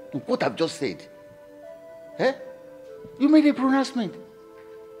 What I've just said. Eh? You made a pronouncement.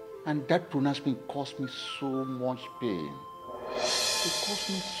 And that pronouncement caused me so much pain. It caused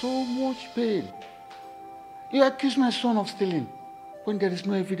me so much pain. You accused my son of stealing when there is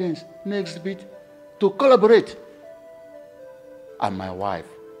no evidence, no exhibit to collaborate. And my wife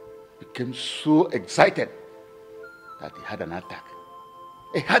became so excited that he had an attack.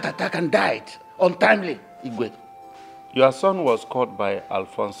 A heart attack and died untimely, Igwe. Your son was caught by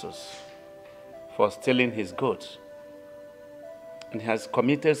Alphonsus for stealing his goods and has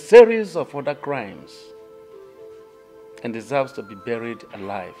committed a series of other crimes and deserves to be buried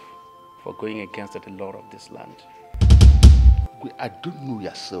alive for going against the law of this land. I don't know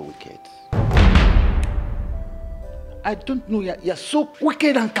you're so wicked. I don't know you're so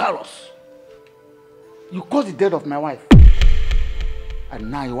wicked and callous. You caused the death of my wife. And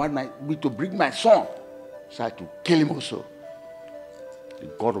now you want me to bring my son so I to kill him also. The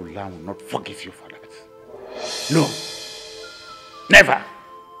God of the land will not forgive you for that. No. Never.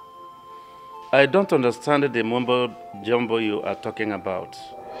 I don't understand the mumbo jumbo you are talking about.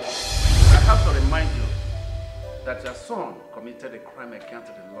 I have to remind you that your son committed a crime against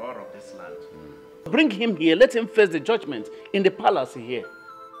the law of this land. Bring him here. Let him face the judgment in the palace here.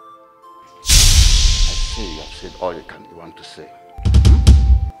 I say you have said all you want to say.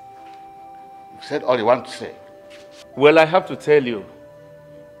 You've said all you want to say. Well, I have to tell you.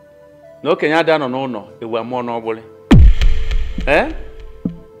 No Kenyada no, it were more noble. Eh?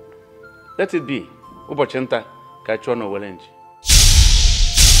 Let it be. Ubochenta kachono welenji.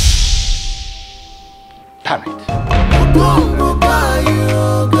 Damn it.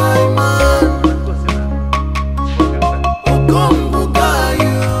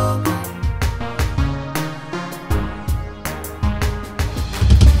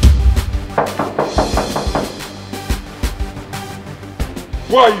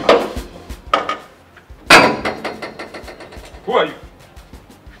 Who are you? Who are you?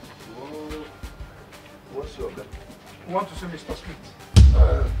 What's your name? We want to see Mr. Smith.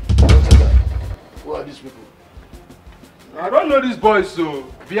 Who are these people? I don't know these boys, so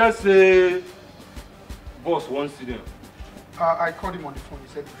Bia say boss wants to see them. I called him on the phone. He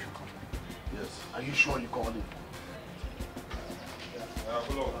said we should come. Yes. Are you sure you called him?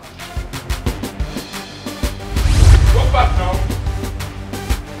 Hello. Go back now.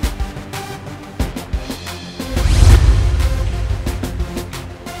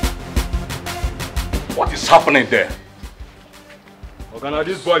 What is happening there? Ogana,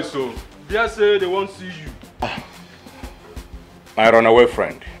 these boys, so Bia say they won't see you. My runaway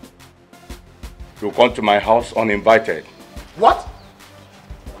friend. You come to my house uninvited. What?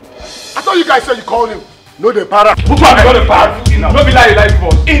 I thought you guys said you called him. No, the para. Who told you the para? Enough. Don't be like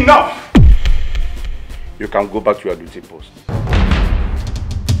boss. Enough. You can go back to your duty post.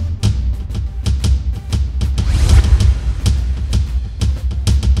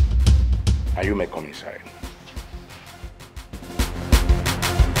 And you may come inside.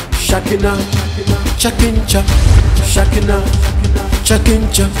 Shakina, chakincha, shakina,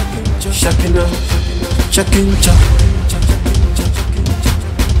 chakincha, shakina, chakincha,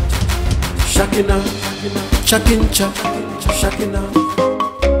 shakina, chakincha, shakina.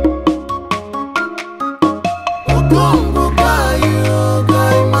 Okongo gayo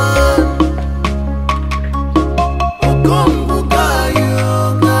gaiman, Okongo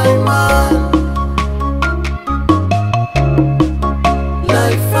gayo gaiman.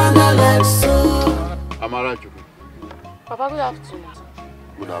 Papa, good afternoon.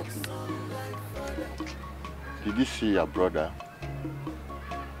 Good afternoon. Did you see your brother?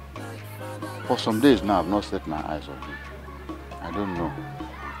 For some days now, I've not set my eyes on him. I don't know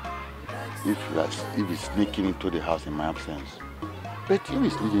if he's sneaking into the house in my absence. But if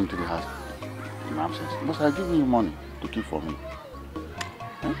he's sneaking into the house in my absence, must I give you money to keep for me?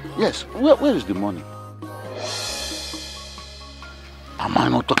 Huh? Yes, where is the money? Am I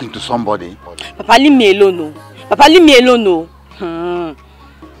not talking to somebody? Papa, leave me alone, no. Papa, leave me alone, no.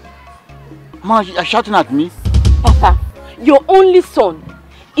 Ma, you're shouting at me? Papa, your only son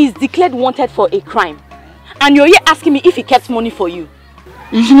is declared wanted for a crime. And you're here asking me if he kept money for you.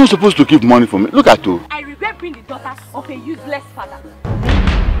 Is he not supposed to keep money for me? Look at you. I regret being the daughter of a useless father.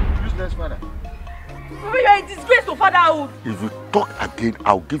 Useless father? Papa, you're a disgrace to fatherhood. If you talk again,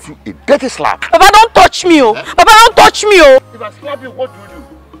 I'll give you a dirty slap. Papa, don't touch me, oh. Papa, don't touch me, oh. If I slap you, what will you do?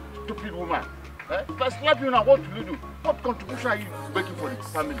 Stupid woman. If I slap you now, what will you do? What contribution are you making for the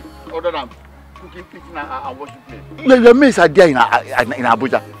family other than cooking, eating, and washing plates? Your mates are there in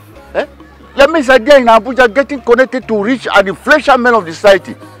Abuja. Your mates are there in Abuja getting connected to rich and influential men of the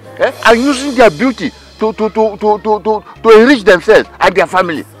society. And using their beauty to enrich themselves and their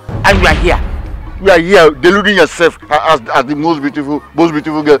family. And you are here. You are here deluding yourself as the most beautiful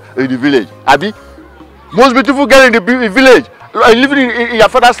girl in the village. Abi? Most beautiful girl in the village. Living in your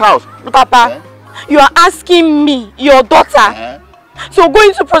father's house. Papa, you are asking me, your daughter, to go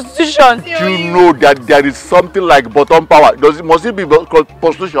into prostitution. Do you know that there is something like bottom power? Must it be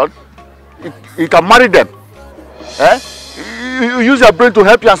prostitution? You can marry them. You use your brain to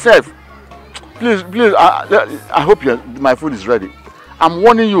help yourself. Please, I hope my food is ready. I'm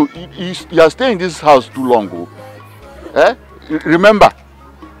warning you, you are staying in this house too long. Remember,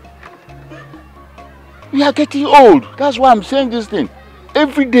 we are getting old. That's why I'm saying this thing.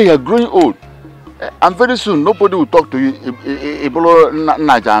 Every day you are growing old. And very soon, nobody will talk to you. Then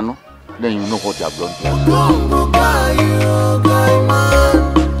you know what you have done to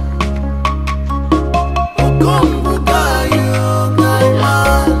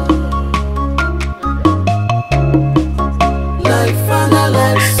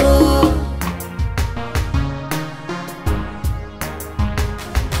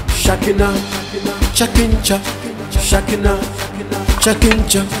chakincha, shakina,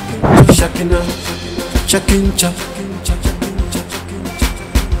 chakincha, shakina, chakincha,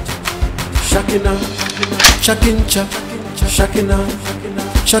 shakina, chakincha, shakina,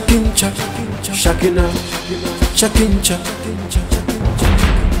 chakincha, shakina, chakincha.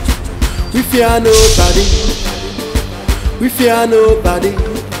 We fear nobody, we fear nobody.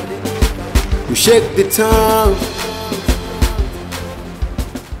 We shake the town.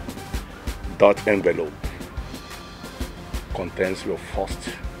 That envelope contains your first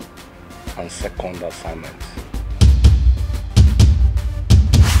and second assignments.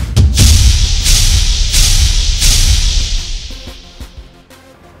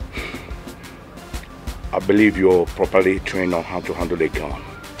 I believe you're properly trained on how to handle a gun.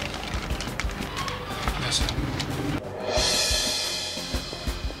 Yes, sir.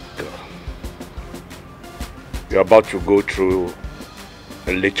 You're about to go through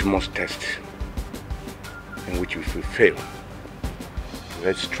a litmus test in which if you fail,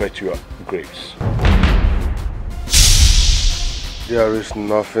 let's straight to your graves. There is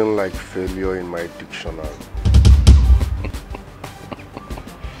nothing like failure in my dictionary.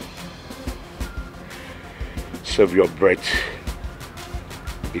 Save your breath.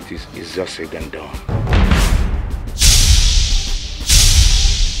 It is easier said than done.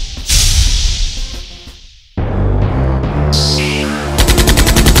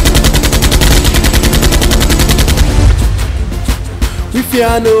 We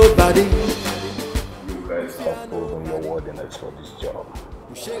fear nobody. You guys have proven your worthiness for this job.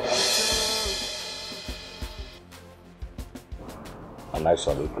 And I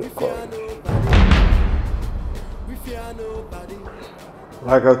salute your courage.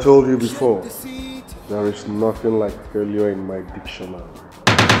 Like I told you before, there is nothing like failure in my dictionary.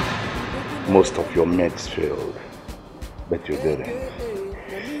 Most of your mates failed, but you didn't.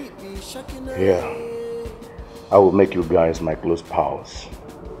 Yeah, I will make you guys my close pals.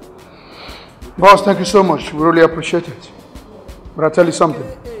 Boss, thank you so much. We really appreciate it. But I'll tell you something.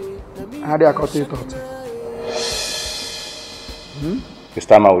 This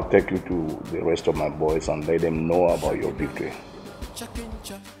time I will take you to the rest of my boys and let them know about your victory.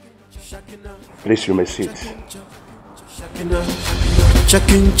 Please, you may sit. Shakina,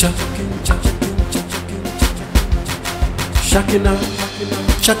 chakincha, shakina,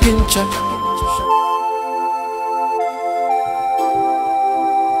 chakincha.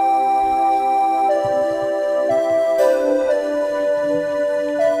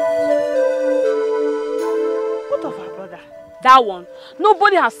 That one.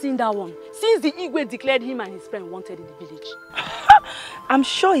 Nobody has seen that one since the Igwe declared him and his friend wanted in the village. I'm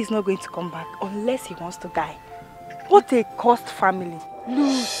sure he's not going to come back unless he wants to die. What a cursed family.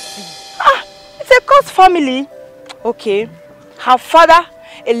 Lucy. It's a cursed family. Okay. Her father,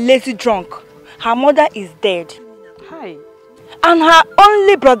 a lazy drunk. Her mother is dead. Hi. And her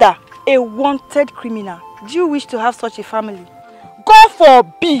only brother, a wanted criminal. Do you wish to have such a family? God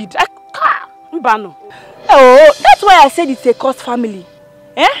forbid. Mbano. Oh, that's why I said it's a cursed family.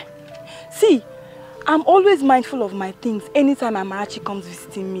 Eh? See, I'm always mindful of my things anytime Amarachi comes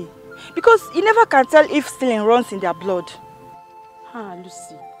visiting me. Because you never can tell if stealing runs in their blood.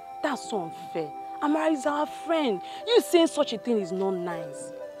 Lucy, that's so unfair. Amara is our friend. You saying such a thing is not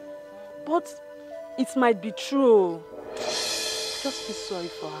nice. But it might be true. Just feel sorry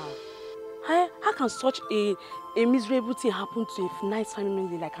for her. How can such a miserable thing happen to a nice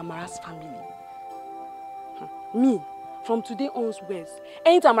family like Amara's family? Me, from today onwards,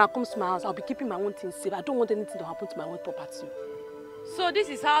 anytime Amara comes to my house, I'll be keeping my own things safe. I don't want anything to happen to my own property. So this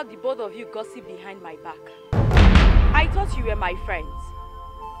is how the both of you gossip behind my back. I thought you were my friends.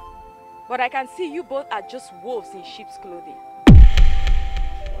 But I can see you both are just wolves in sheep's clothing.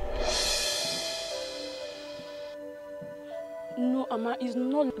 No, Amara, it's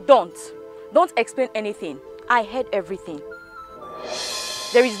not. Don't explain anything. I heard everything.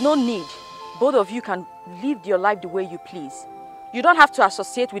 There is no need. Both of you can live your life the way you please. You don't have to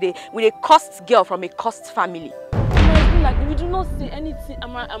associate with a cursed girl from a cursed family. Like we do not say anything,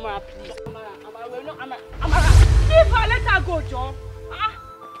 Amara, please. Amara, leave her, let her go, John.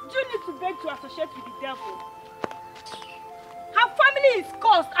 Do you need to beg to associate with the devil? Her family is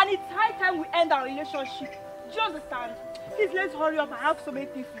cursed, and it's high time we end our relationship. Do you understand? Please, let's hurry up. I have so many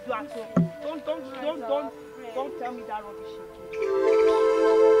things to do at home. Don't tell me that rubbish.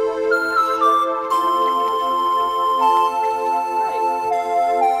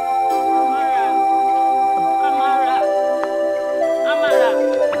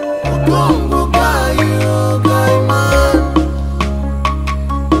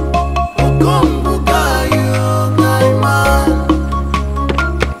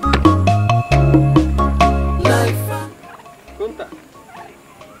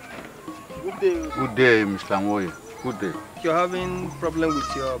 Good day. Good day, Mr. Nweje. Good day. You're having problem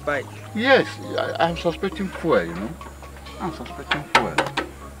with your bike? Yes, I'm suspecting fuel, you know. I'm suspecting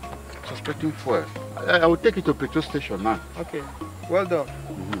fuel. I will take it to petrol station now. Okay, well done.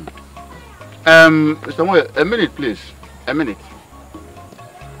 Mr. Nweje, a minute, please. A minute.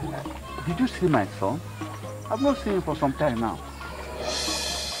 Did you see my son? I've not seen him for some time now.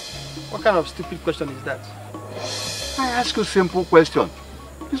 What kind of stupid question is that? I ask you a simple question.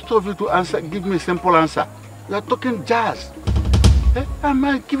 Instead of you to answer, give me a simple answer. You are talking jazz. I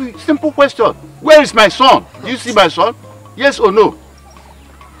might give you a simple question. Where is my son? Do you see my son? Yes or no?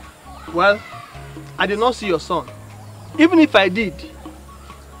 Well, I did not see your son. Even if I did,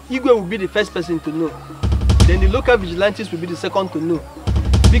 Igwe will be the first person to know. Then the local vigilantes will be the second to know.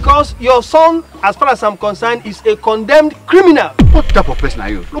 Because your son, as far as I'm concerned, is a condemned criminal. What type of person are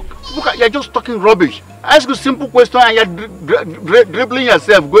you? Look, you're just talking rubbish. I ask you a simple question and you're dribbling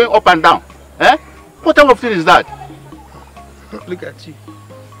yourself, going up and down. What type of thing is that? Look at you.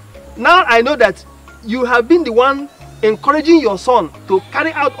 Now I know that you have been the one encouraging your son to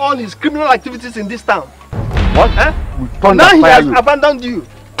carry out all his criminal activities in this town. What? Now he has abandoned you.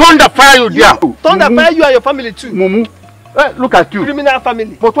 Thunder fire you there. Thunder fire you and your family too. Mumu. Look at you. Criminal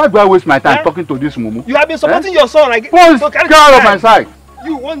family. But why do I waste my time talking to this Mumu? You have been supporting your son. Police, get out of my side.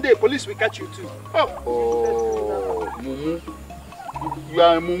 You, one day police will catch you too. Oh, Mumu. You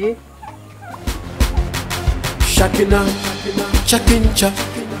are a Mumu. Shakina, chakincha,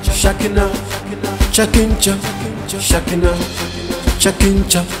 shakina, chakincha, shakina,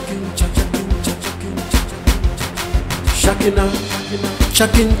 chakincha, shakina,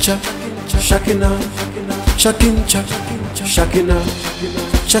 chakincha, shakina, chakincha, shakina,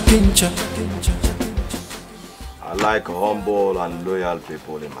 chakincha. I like humble and loyal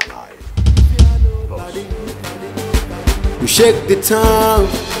people in my life. We shake the town.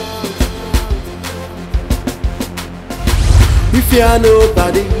 We fear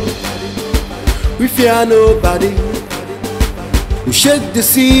nobody. We fear nobody. We shake the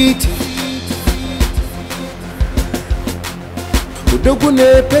city.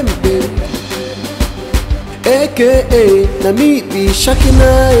 Udogune pembe. AKA Namibi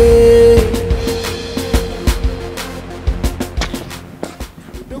Shakina.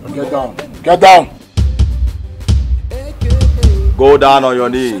 Get down. Get down. Go down on your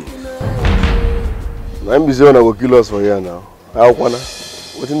knees. I'm busy when I will kill us for here now.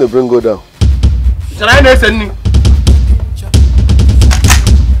 What in the bring go down? Shall I not send you?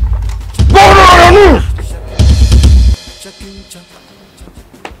 Go down on your knees!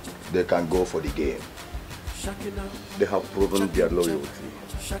 They can go for the game. They have proven their loyalty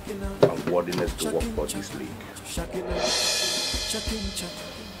and worthiness to work for this league.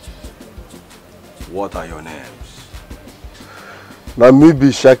 What are your names?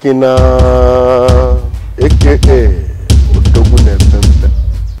 Namibi Shakina, AKA Odogune Pempe.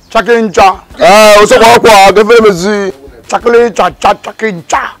 Chakincha. What's up, give me the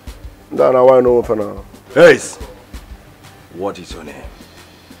Chakincha. That's why I know for now. Hey, what is your name?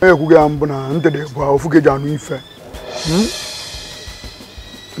 My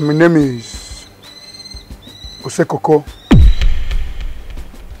name is Osekoko.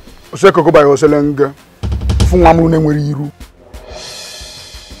 Osekoko by Oselenge.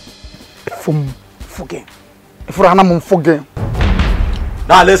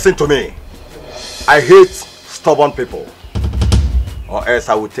 Now listen to me. I hate stubborn people, or else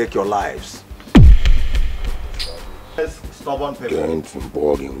I will take your lives. Stubborn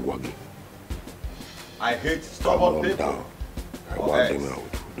people. I hate stubborn people, or else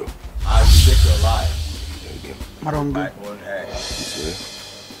I will take your lives. My own head.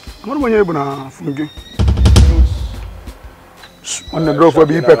 On the drove for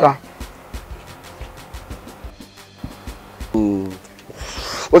Bipeka.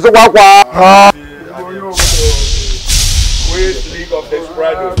 What's up, Wakwa? Great League of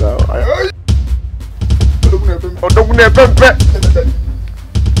Desperado. Odogune Pempe.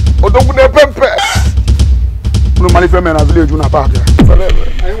 Odogune Pempe. No manifest na village una park.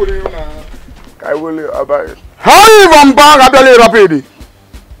 I will abide. How even bag abele rapidi?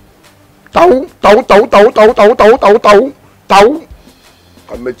 Tau.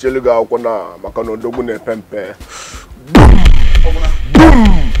 Micheal ga akwana maka na Odogune Pempe.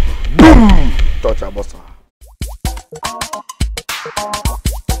 Boom. Touch a bossa.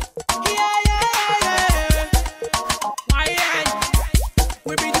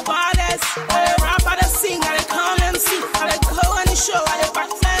 We be the baddest. I rap, I sing, I come and see, I go on the show, I